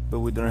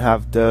 but we don't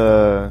have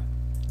the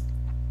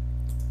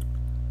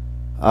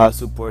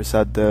supports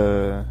at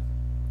the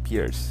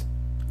piers,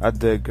 at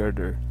the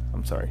girder.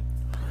 I'm sorry.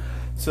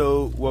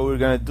 So what we're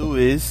gonna do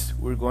is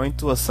we're going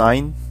to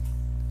assign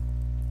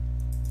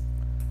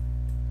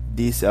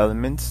these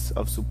elements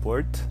of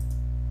support,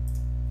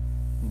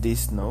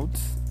 these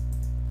nodes,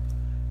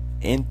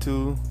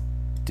 into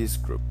this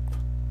group.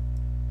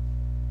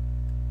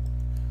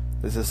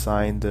 Let's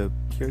assign the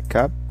pier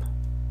cap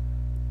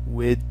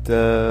with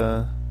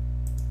the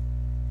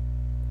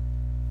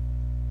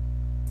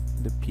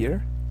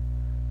pier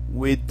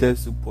with the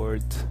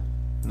support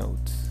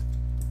nodes.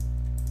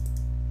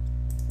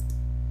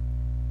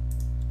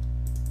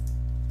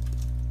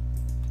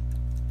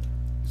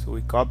 So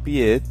we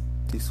copy it,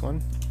 this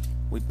one,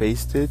 we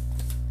paste it,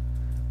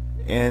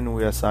 and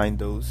we assign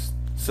those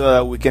so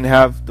that we can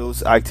have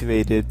those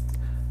activated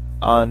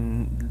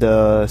on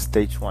the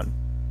stage 1,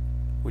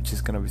 which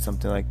is gonna be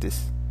something like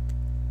this.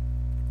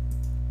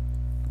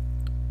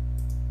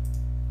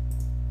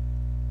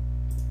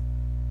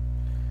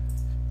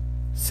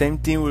 Same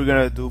thing we're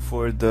gonna do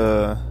for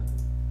the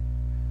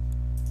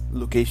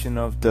location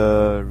of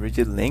the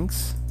rigid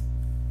links.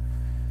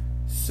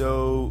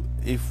 So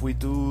if we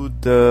do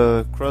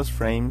the cross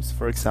frames,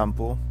 for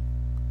example,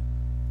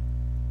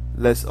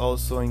 let's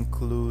also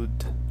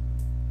include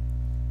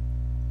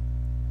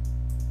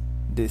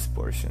this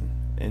portion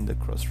in the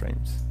cross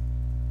frames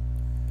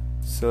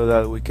so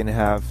that we can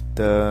have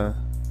the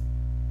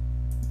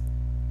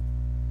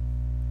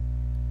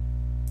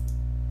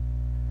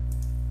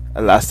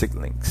elastic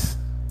links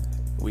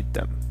with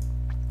them,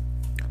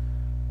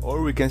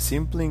 or we can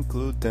simply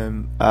include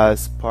them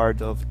as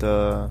part of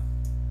the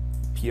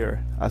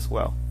pier as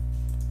well.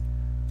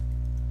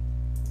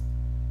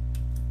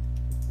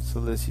 So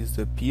let's use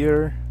the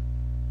pier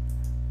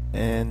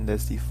and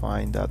let's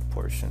define that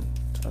portion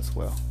as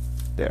well.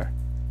 There.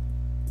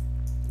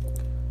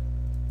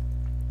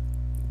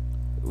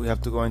 We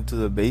have to go into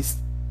the base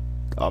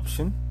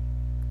option,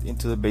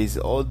 into the base.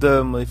 All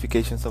the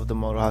modifications of the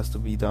model has to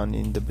be done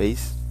in the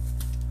base.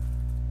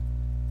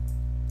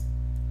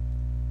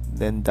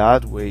 Then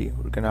that way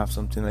we're gonna have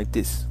something like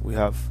this. We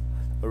have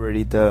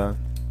already the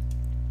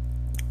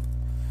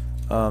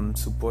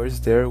supports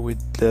there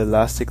with the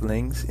elastic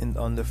links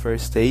on the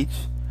first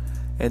stage,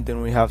 and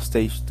then we have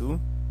stage 2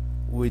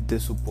 with the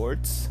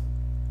supports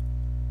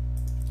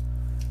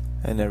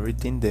and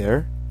everything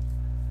there.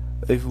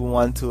 If we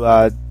want to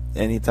add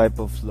any type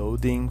of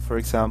loading, for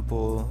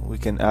example, we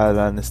can add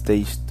on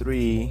stage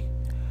 3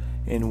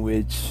 in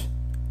which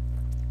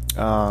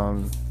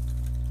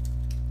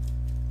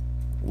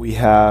we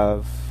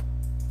have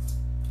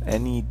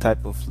any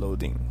type of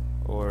loading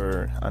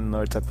or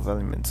another type of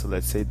element. So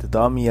let's say the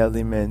dummy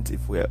element,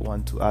 if we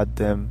want to add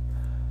them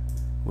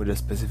with a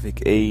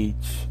specific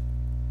age,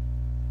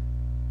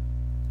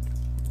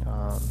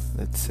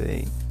 let's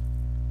say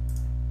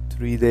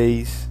 3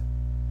 days,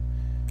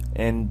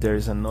 and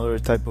there's another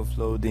type of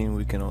loading,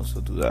 we can also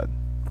do that.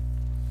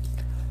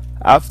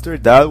 After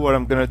that, what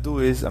I'm gonna do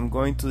is I'm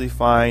going to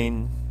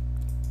define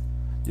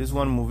just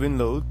one moving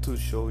load to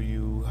show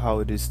you how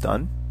it is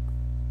done.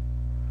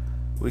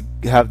 We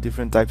have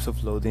different types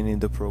of loading in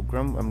the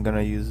program. I'm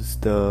gonna use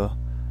the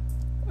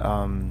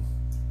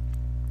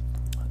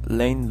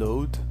lane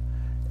load,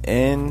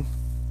 and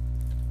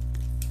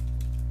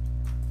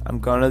I'm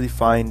gonna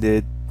define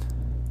it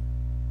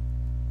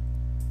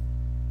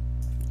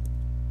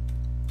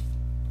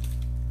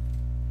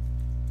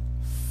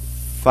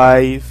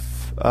five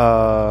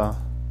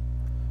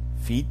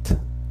feet,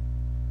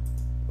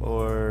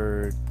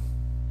 or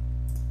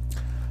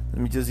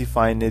let me just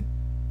define it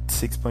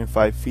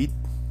 6.5 feet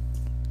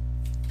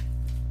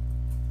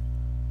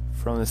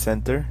from the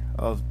center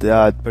of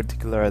that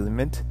particular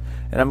element.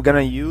 And I'm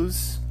gonna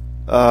use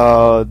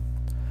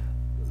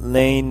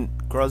lane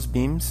cross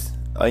beams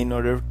in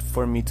order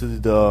for me to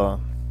do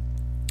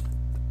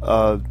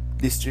the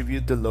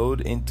distribute the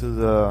load into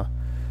the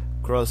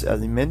cross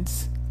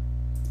elements.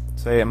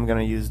 So I'm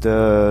gonna use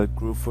the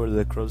group for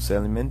the cross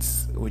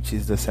elements, which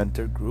is the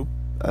center group,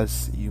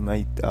 as you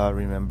might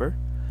remember.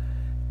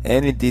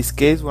 And in this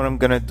case, what I'm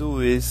gonna do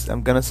is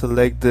I'm gonna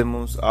select the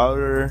most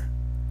outer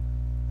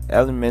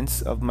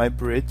elements of my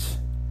bridge,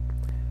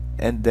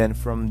 and then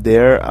from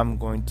there I'm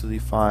going to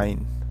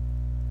define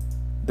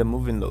the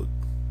moving load,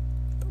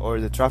 or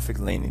the traffic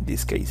lane in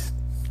this case.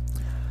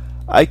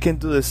 I can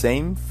do the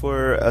same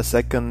for a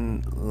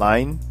second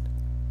line.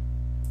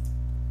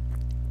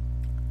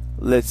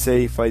 Let's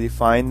say if I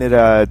define it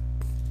at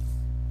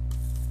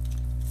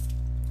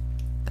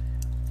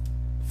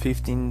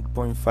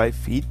 15.5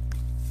 feet,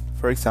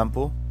 for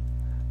example,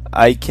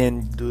 I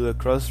can do the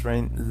cross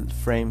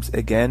frames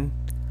again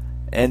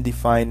and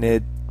define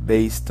it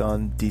based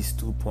on these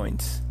 2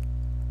 points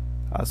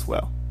as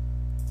well,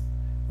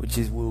 which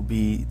will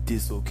be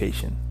this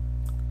location.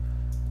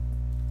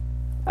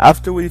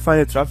 After we define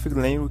the traffic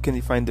lane, we can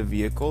define the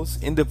vehicles.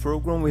 In the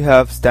program we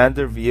have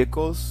standard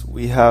vehicles.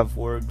 We have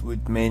worked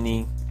with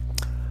many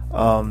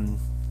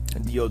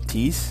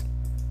DOTs,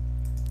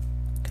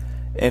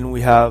 and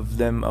we have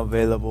them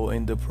available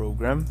in the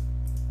program.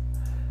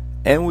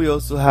 And we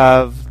also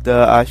have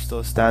the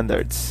AutoCAD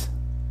standards,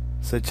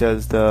 such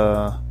as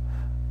the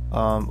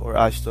or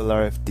AutoCAD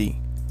RFD.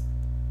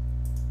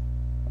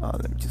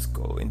 Let me just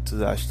go into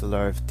the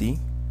AutoCAD RFD,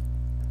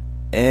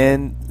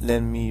 and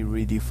let me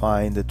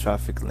redefine the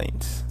traffic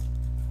lanes.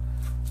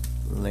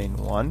 Lane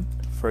 1,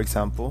 for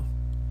example,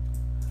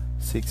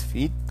 6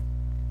 feet,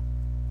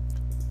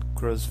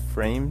 cross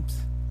frames,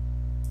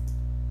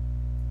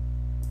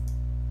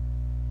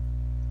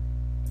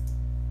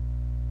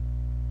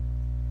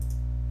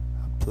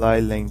 apply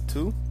lane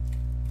 2,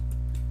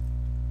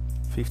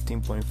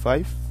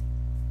 15.5,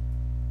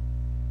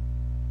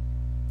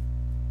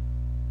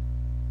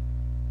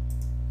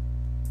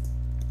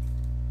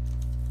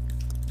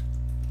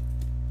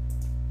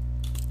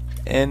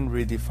 and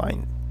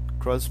redefine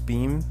cross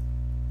beam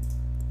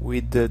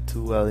with the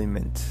 2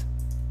 elements.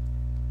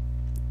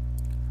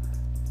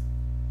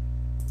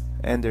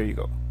 And there you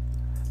go.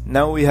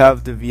 Now we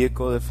have the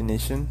vehicle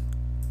definition.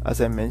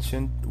 As I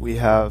mentioned, we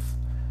have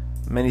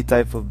many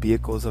types of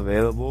vehicles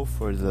available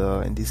for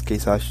the, in this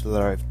case,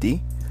 AutoCAD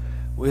RFD.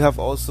 We have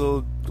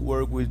also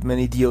worked with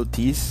many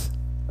DOTs,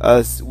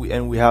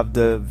 and we have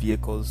the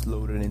vehicles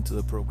loaded into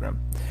the program.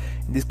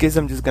 In this case,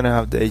 I'm just gonna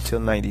have the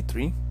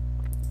HL93,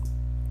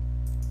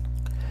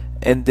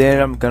 and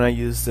then I'm gonna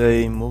use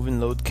a moving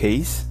load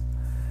case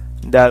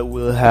that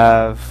will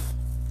have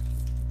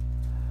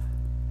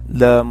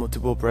the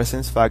multiple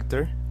presence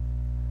factor,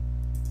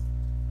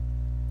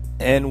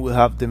 and we'll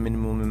have the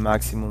minimum and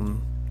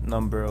maximum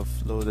number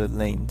of loaded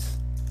lanes.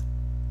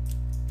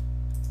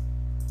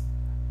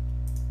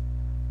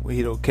 We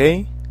hit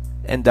OK,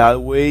 and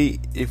that way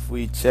if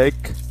we check,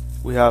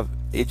 we have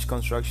each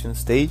construction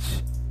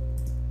stage,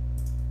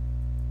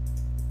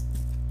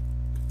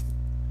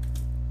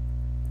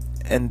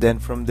 and then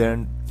from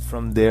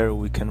there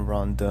we can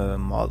run the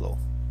model.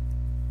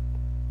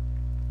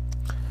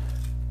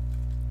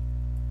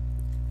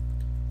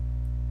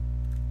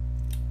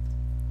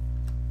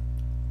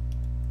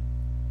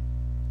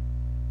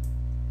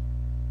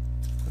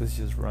 Let's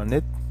just run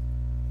it.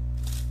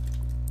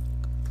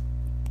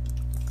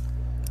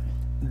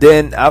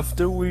 Then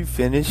after we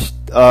finished,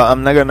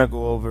 I'm not gonna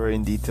go over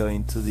in detail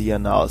into the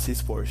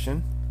analysis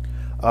portion.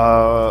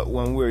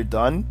 When we're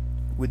done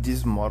with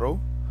this model,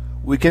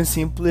 we can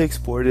simply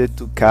export it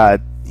to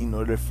CAD in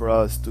order for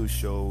us to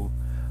show,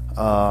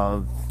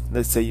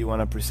 let's say you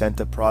want to present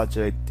a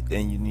project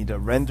and you need a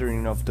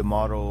rendering of the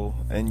model,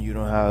 and you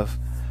don't have,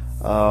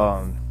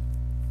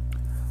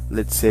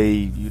 let's say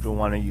you don't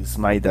want to use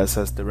Midas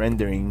as the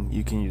rendering.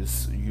 You can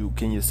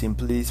just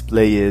simply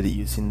display it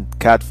using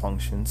CAD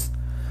functions,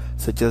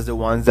 such as the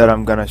ones that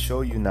I'm gonna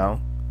show you now,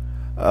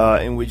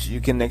 in which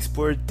you can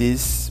export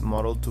this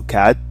model to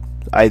CAD,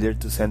 either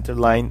to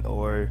centerline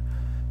or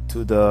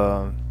to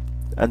the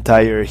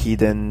entire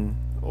hidden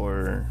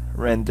or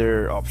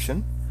render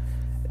option,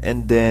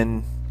 and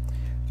then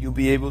you'll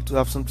be able to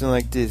have something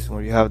like this,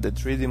 where you have the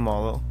 3D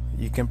model.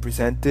 You can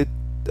present it,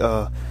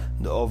 the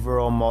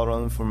overall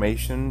model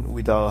information,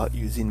 without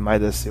using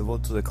Midas Civil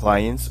to the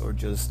clients, or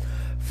just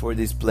for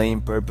displaying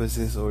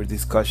purposes or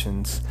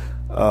discussions.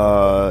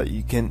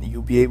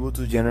 You'll be able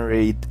to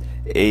generate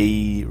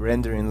a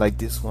rendering like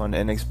this one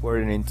and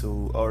export it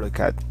into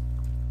AutoCAD.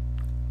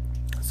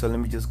 So let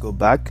me just go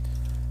back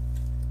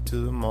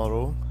to the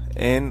model,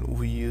 and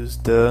we use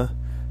the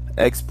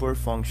export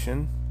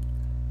function,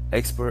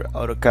 export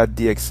AutoCAD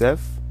DXF,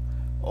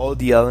 all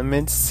the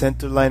elements,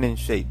 centerline and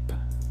shape.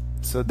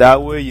 So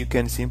that way you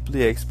can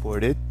simply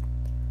export it,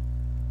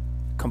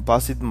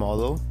 composite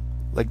model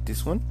like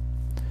this one,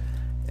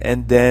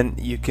 and then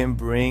you can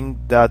bring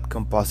that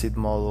composite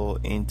model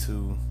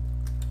into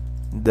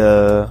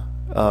the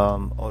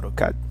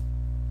AutoCAD.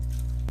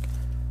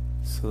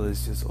 So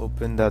let's just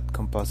open that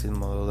composite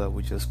model that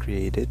we just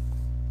created,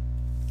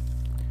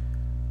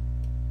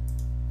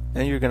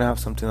 and you're gonna have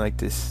something like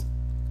this,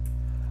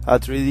 a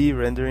 3D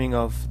rendering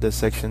of the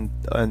section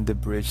and the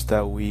bridge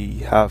that we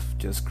have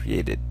just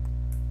created.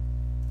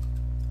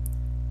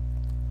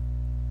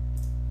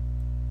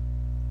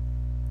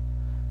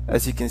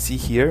 As you can see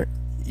here,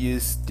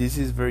 this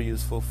is very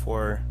useful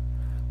for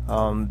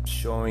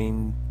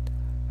showing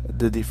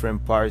the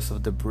different parts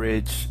of the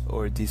bridge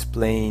or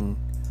displaying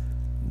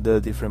the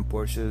different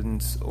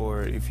portions,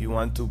 or if you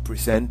want to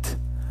present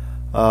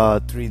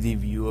a 3D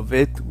view of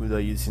it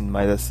without using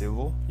Midas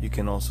Civil, you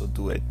can also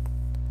do it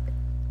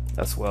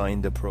as well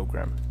in the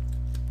program.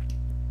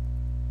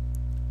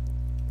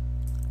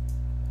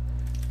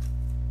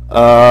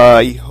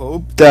 I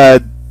hope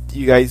that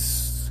you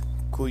guys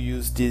could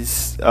use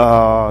this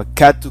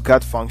CAD to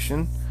CAD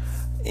function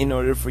in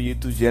order for you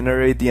to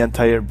generate the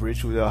entire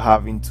bridge without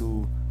having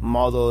to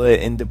model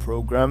it in the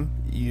program.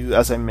 You,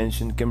 as I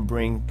mentioned, can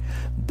bring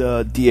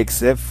the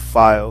DXF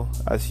file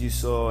as you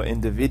saw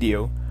in the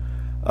video,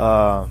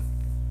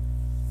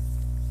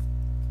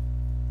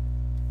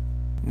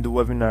 in the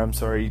webinar, I'm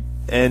sorry,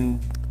 and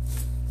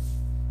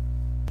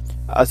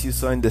as you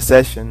saw in the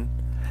session,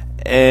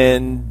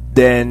 and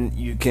then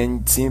you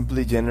can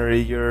simply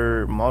generate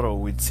your model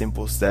with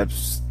simple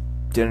steps,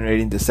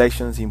 generating the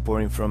sections,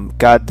 importing from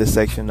CAD the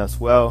section as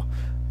well,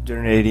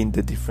 generating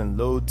the different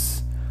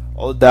loads,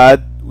 all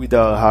that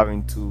without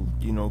having to,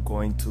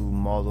 go into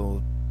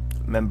model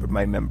member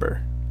by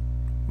member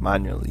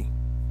manually.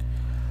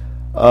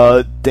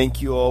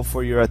 Thank you all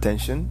for your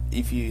attention.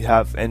 If you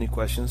have any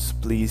questions,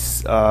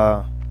 please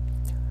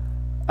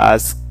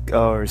ask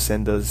or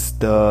send us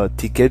the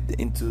ticket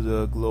into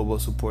the global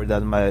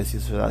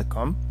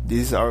support@midasusers.com. This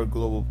is our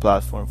global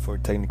platform for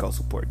technical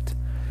support.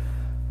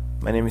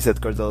 My name is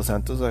Edgar de los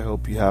Santos. I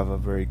hope you have a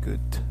very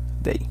good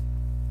day.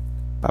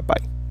 Bye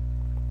bye.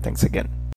 Thanks again.